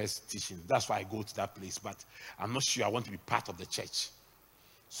it your first teaching. That's why I go to that place. But I'm not sure I want to be part of the church.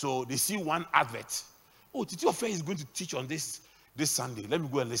 So they see one advert. Oh, Titi Ofe is going to teach on this Sunday. Let me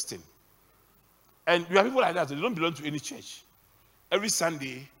go and listen. And we have people like that. They don't belong to any church. Every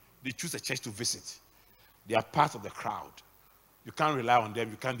Sunday, they choose a church to visit. They are part of the crowd. You can't rely on them.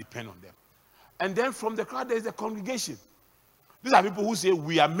 You can't depend on them. And then from the crowd, there is a congregation. These are people who say,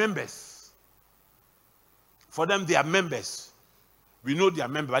 we are members. For them, they are members. We know they are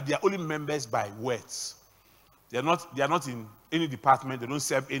members, but they are only members by words. They are not in any department. They don't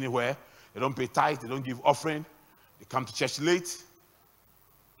serve anywhere. They don't pay tithe. They don't give offering. They come to church late.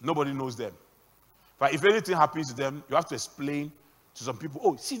 Nobody knows them. But if anything happens to them, you have to explain to some people,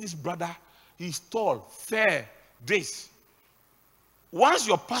 oh, see this brother, he's tall, fair, this. Once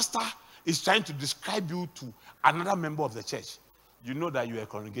your pastor is trying to describe you to another member of the church, you know that you're a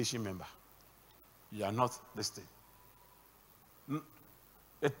congregation member. You are not this thing.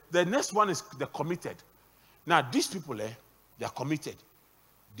 The next one is the committed. Now, these people, they are committed.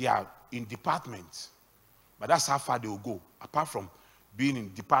 They are in departments. But that's how far they will go. Apart from being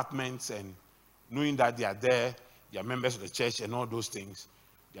in departments and knowing that they are there, they are members of the church and all those things,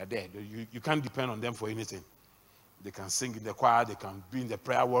 they are there. You can't depend on them for anything. They can sing in the choir, they can be in the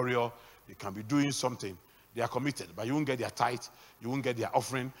prayer warrior, they can be doing something. They are committed, but you won't get their tithe, you won't get their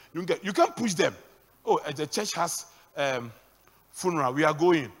offering. You can't push them. Oh, the church has funeral, we are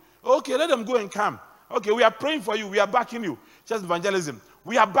going. Okay, let them go and come. Okay, we are praying for you, we are backing you. Church evangelism,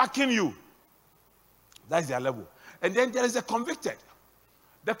 we are backing you. That's their level. And then there is a convicted.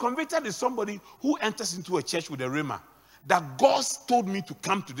 The convicted is somebody who enters into a church with a rhema that God told me to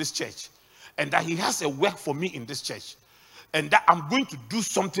come to this church and that he has a work for me in this church and that I'm going to do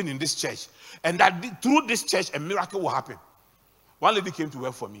something in this church and that through this church a miracle will happen. One lady came to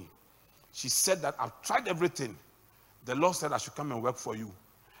work for me. She said that I've tried everything. The Lord said I should come and work for you.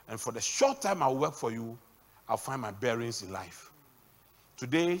 And for the short time I'll work for you, I'll find my bearings in life.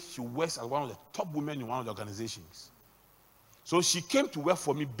 Today, she works as one of the top women in one of the organizations. So she came to work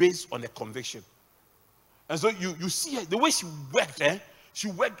for me based on a conviction. And so you see her, the way she worked, she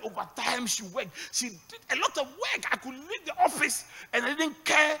worked overtime, she did a lot of work. I could leave the office and I didn't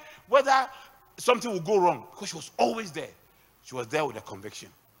care whether something would go wrong because she was always there. She was there with a conviction.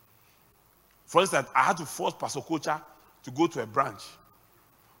 For instance, I had to force Pastor Kocha to go to a branch.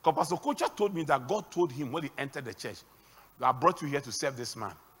 Because Pastor Kocha told me that God told him when he entered the church, I brought you here to serve this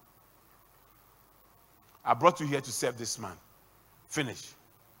man. I brought you here to serve this man. Finish.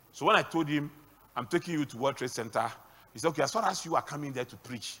 So when I told him, I'm taking you to World Trade Center, he said, okay, as far as you are coming there to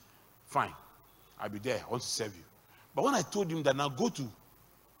preach, fine. I'll be there. I want to serve you. But when I told him that now go to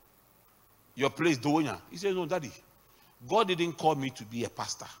your place, Dowonya, he said, no, Daddy, God didn't call me to be a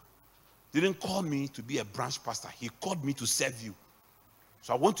pastor. Didn't call me to be a branch pastor. He called me to serve you.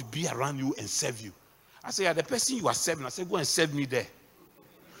 So I want to be around you and serve you. I said, yeah, the person you are serving, I said, go and serve me there.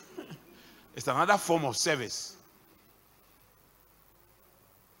 It's another form of service.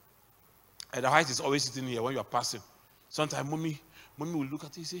 And the height is always sitting here when you are passing. Sometimes mommy will look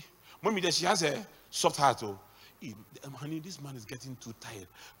at you and say, Mommy, that she has a soft heart. Oh, hey, honey, this man is getting too tired.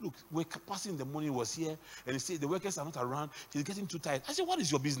 Look, we're passing in the morning, was here, and he said the workers are not around. He's getting too tired. I said, what is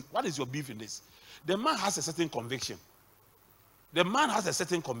your business? What is your beef in this? The man has a certain conviction. The man has a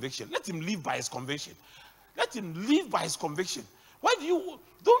certain conviction. Let him live by his conviction. Let him live by his conviction. Why do you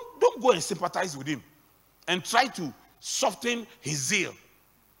don't go and sympathize with him and try to soften his zeal?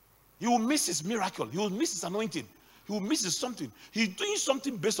 He will miss his miracle. He will miss his anointing. He will miss his something. He's doing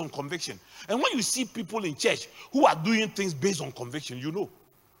something based on conviction. And when you see people in church who are doing things based on conviction, you know.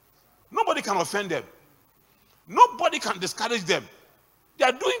 Nobody can offend them. Nobody can discourage them. They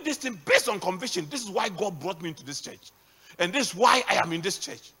are doing this thing based on conviction. This is why God brought me into this church. And this is why I am in this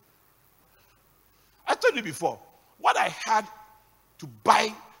church. I told you before, what I had to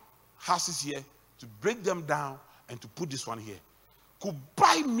buy houses here, to break them down, and to put this one here, could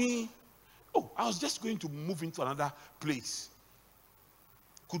buy me, I was just going to move into another place,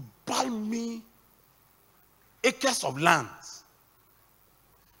 could buy me acres of land.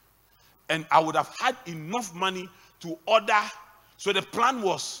 And I would have had enough money to order. So the plan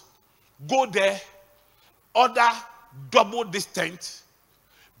was, go there, order double this tent,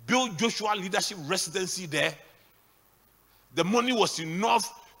 build Joshua Leadership Residency there. The money was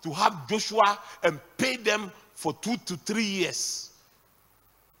enough to have Joshua and pay them for 2 to 3 years.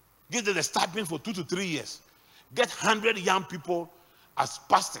 Give them the stipend for 2 to 3 years. Get 100 young people as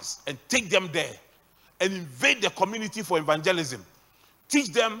pastors and take them there and invade the community for evangelism.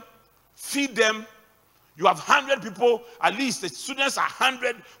 Teach them, feed them. You have 100 people, at least the students are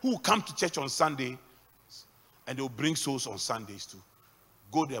 100 who come to church on Sunday, and they will bring souls on Sundays too.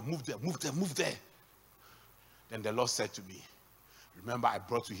 Go there, move there, move there, move there. Then the Lord said to me, remember, I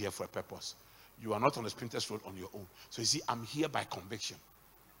brought you here for a purpose. You are not on the Sprinters Road on your own. So you see, I'm here by conviction.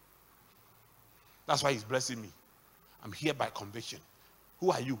 That's why he's blessing me. I'm here by conviction.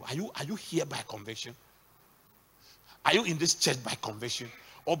 Who are you? Are you here by conviction? Are you in this church by conviction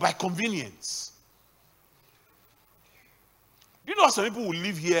or by convenience? Do you know some people will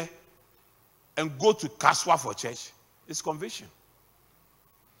live here and go to Kaswa for church? It's conviction.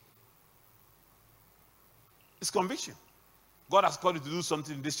 It's conviction. God has called you to do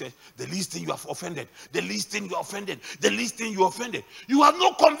something in this church. The least thing you have offended. The least thing you offended. The least thing you offended. You have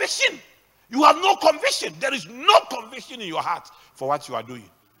no conviction. You have no conviction. There is no conviction in your heart for what you are doing.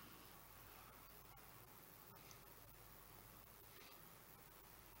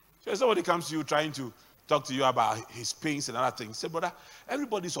 So if somebody comes to you trying to talk to you about his pains and other things, say, brother,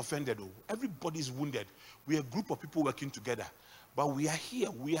 everybody's offended. Everybody's wounded. We are a group of people working together. But we are here.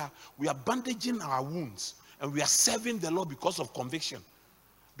 We are bandaging our wounds. And we are serving the Lord because of conviction.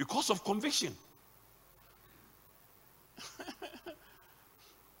 Because of conviction.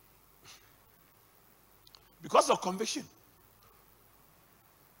 Because of conviction.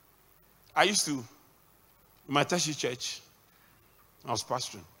 I used to, in my tertiary church, I was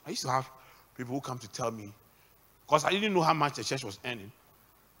pastoring. I used to have people who come to tell me, because I didn't know how much the church was earning.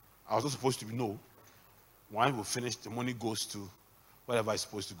 I was not supposed to know. When we finish, the money goes to wherever it's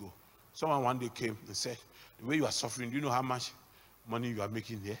supposed to go. Someone one day came and said, the way you are suffering, do you know how much money you are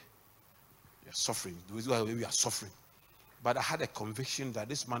making here? You are suffering. The way you are suffering. But I had a conviction that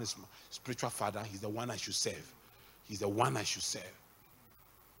this man is my spiritual father. He's the one I should serve. He's the one I should serve.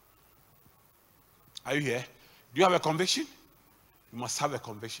 Are you here? Do you have a conviction? You must have a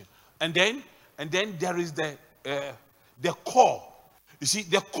conviction. And then there is the core. You see,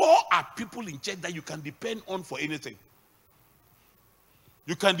 the core are people in church that you can depend on for anything.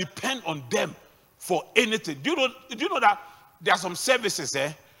 You can depend on them for anything. Do you know that there are some services,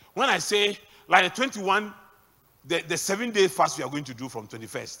 when I say, like the 21, the 7-day fast we are going to do from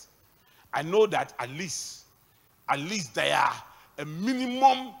 21st, I know that at least there are a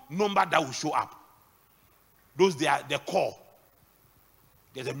minimum number that will show up. Those, they are the core.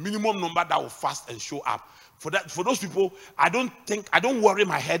 There's a minimum number that will fast and show up. For those people, I don't worry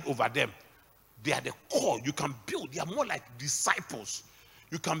my head over them. They are the core. You can build. They are more like disciples.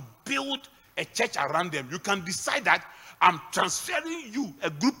 You can build a church around them. You can decide that I'm transferring you, a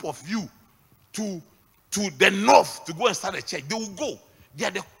group of you, to the north to go and start a church. They will go. They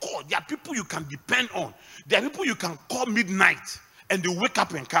are the core. They are people you can depend on. They are people you can call midnight and they wake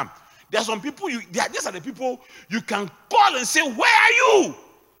up and come. There are some people, these are the people you can call and say, where are you?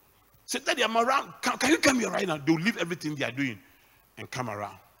 Say that I'm around. Can you come here right now? They'll leave everything they are doing and come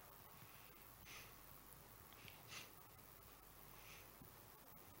around.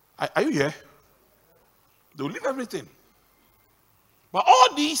 Are you here? They'll leave everything. But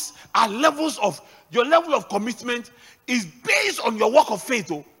all these are levels of, your level of commitment is based on your walk of faith.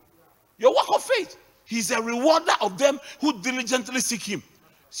 Oh. Your walk of faith. He's a rewarder of them who diligently seek him.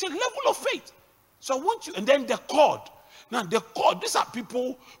 It's a level of faith. So I want you, and then the called. Now the called, these are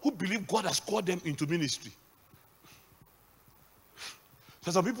people who believe God has called them into ministry.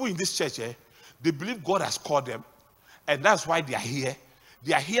 So some people in this church, they believe God has called them, and that's why they are here.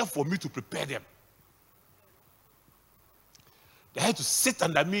 They are here for me to prepare them. They had to sit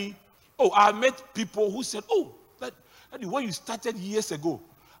under me. Oh, I met people who said, oh, that when you started years ago,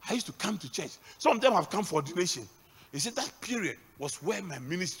 I used to come to church. Some of them have come for ordination. They said that period was where my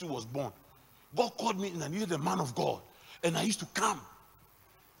ministry was born. God called me and I needed a man of God. And I used to come.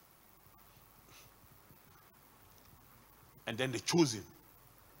 And then they chose him.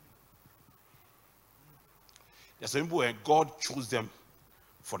 There's some people where God chose them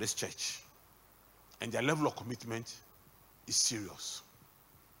for this church. And their level of commitment is serious.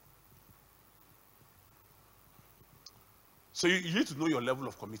 So you need to know your level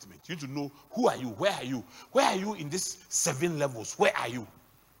of commitment. You need to know, who are you? Where are you? Where are you in these 7 levels? Where are you?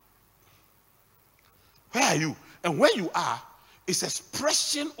 Where are you? And where you are is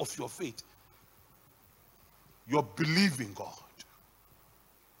expression of your faith. Your belief in God.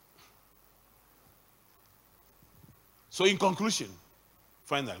 So in conclusion,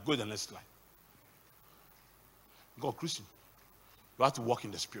 finally, go to the next slide. In conclusion, you have to walk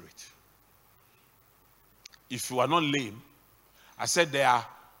in the Spirit. If you are not lame, I said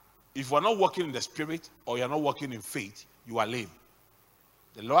if you are not walking in the Spirit or you are not walking in faith, you are lame.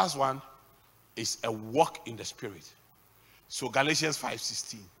 The last one is a walk in the Spirit. So Galatians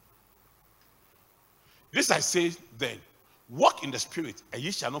 5:16. This I say then, walk in the Spirit, and ye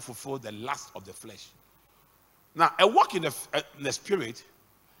shall not fulfill the lust of the flesh. Now, a walk in the Spirit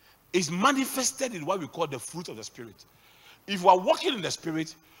is manifested in what we call the fruit of the Spirit. If you are walking in the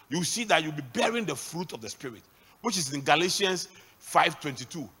Spirit, you see that you'll be bearing the fruit of the Spirit, which is in Galatians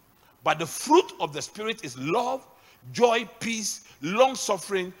 5:22. But the fruit of the Spirit is love, joy, peace,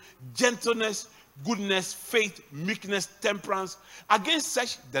 long-suffering, gentleness, goodness, faith, meekness, temperance. Against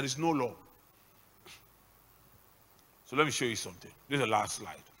such, there is no law. So let me show you something. This is the last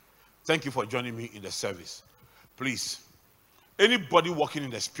slide. Thank you for joining me in the service. Please, anybody walking in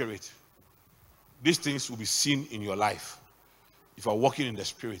the Spirit, these things will be seen in your life. If you are walking in the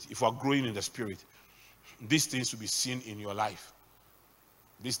Spirit, if you are growing in the Spirit, these things will be seen in your life.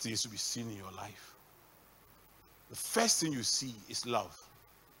 These things will be seen in your life. The first thing you see is love.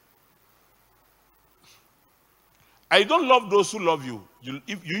 I don't love those who love you. You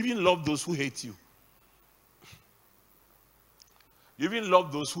even love those who hate you. You even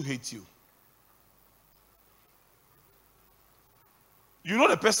love those who hate you. You know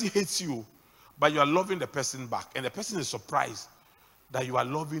the person hates you, but you are loving the person back. And the person is surprised that you are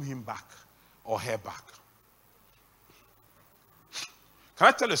loving him back or her back. Can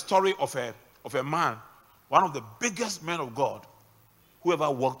I tell a story of a man, one of the biggest men of God who ever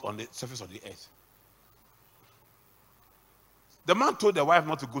walked on the surface of the earth? The man told the wife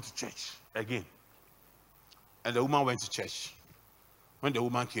not to go to church again. And the woman went to church. When the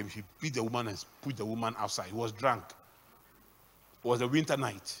woman came, he beat the woman and put the woman outside. He was drunk. It was a winter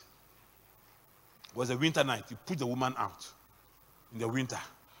night. It was a winter night. He put the woman out in the winter.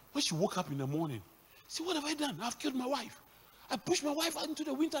 When she woke up in the morning, she said, "What have I done? I've killed my wife. I pushed my wife out into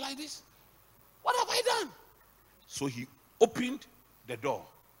the winter like this. What have I done?" So he opened the door.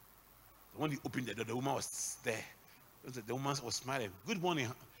 When he opened the door, the woman was there. The woman was smiling. Good morning,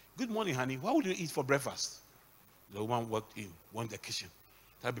 honey. What would you eat for breakfast?" The woman walked in, went to the kitchen,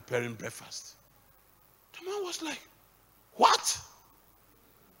 started preparing breakfast. The man was like, "What?"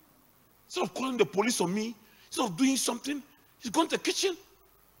 Instead of calling the police on me, instead of doing something, he's gone to the kitchen.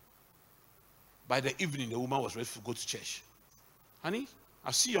 By the evening, the woman was ready to go to church. "Honey,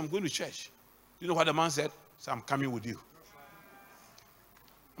 I see you, I'm going to church." You know what the man said? He said, "I'm coming with you.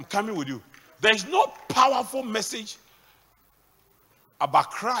 I'm coming with you." There is no powerful message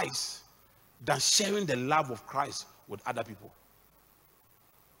about Christ than sharing the love of Christ with other people.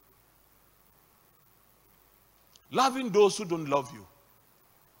 Loving those who don't love you.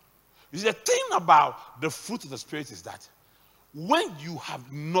 You see, the thing about the fruit of the Spirit is that when you have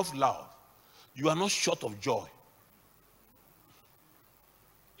enough love, you are not short of joy.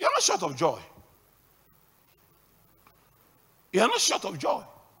 You are not short of joy. You are not short of joy.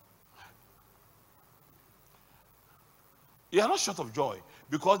 You are not short of joy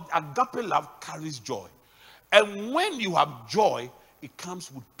because agape love carries joy. And when you have joy, it comes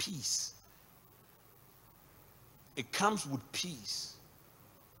with peace. It comes with peace.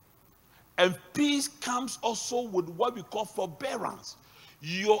 And peace comes also with what we call forbearance.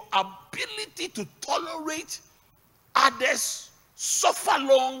 Your ability to tolerate others, suffer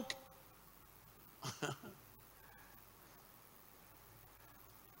long,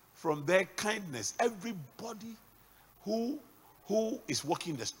 from their kindness. Everybody who is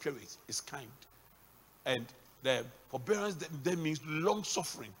walking in the Spirit is kind. And the forbearance that means long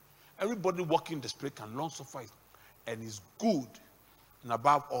suffering. Everybody walking in the Spirit can long suffer and is good. And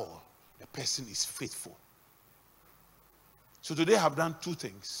above all, the person is faithful. So today I've done two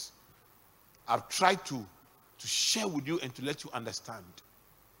things. I've tried to share with you and to let you understand.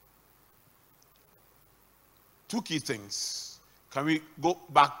 Two key things. Can we go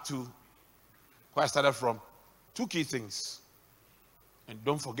back to where I started from? Two key things. And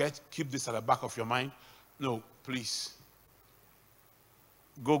don't forget, keep this at the back of your mind. No, please.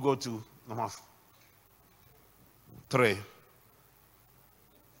 Go to number 3.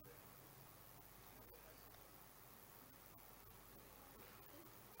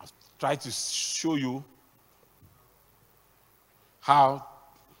 I've tried to show you how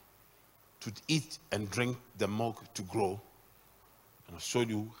to eat and drink the milk to grow. And I've showed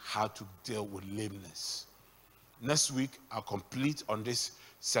you how to deal with lameness. Next week, I'll complete on these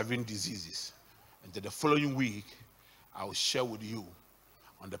 7 diseases. And then the following week, I will share with you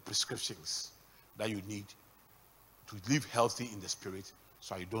on the prescriptions that you need to live healthy in the Spirit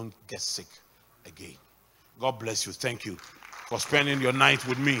so you don't get sick again. God bless you. Thank you for spending your night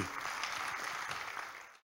with me.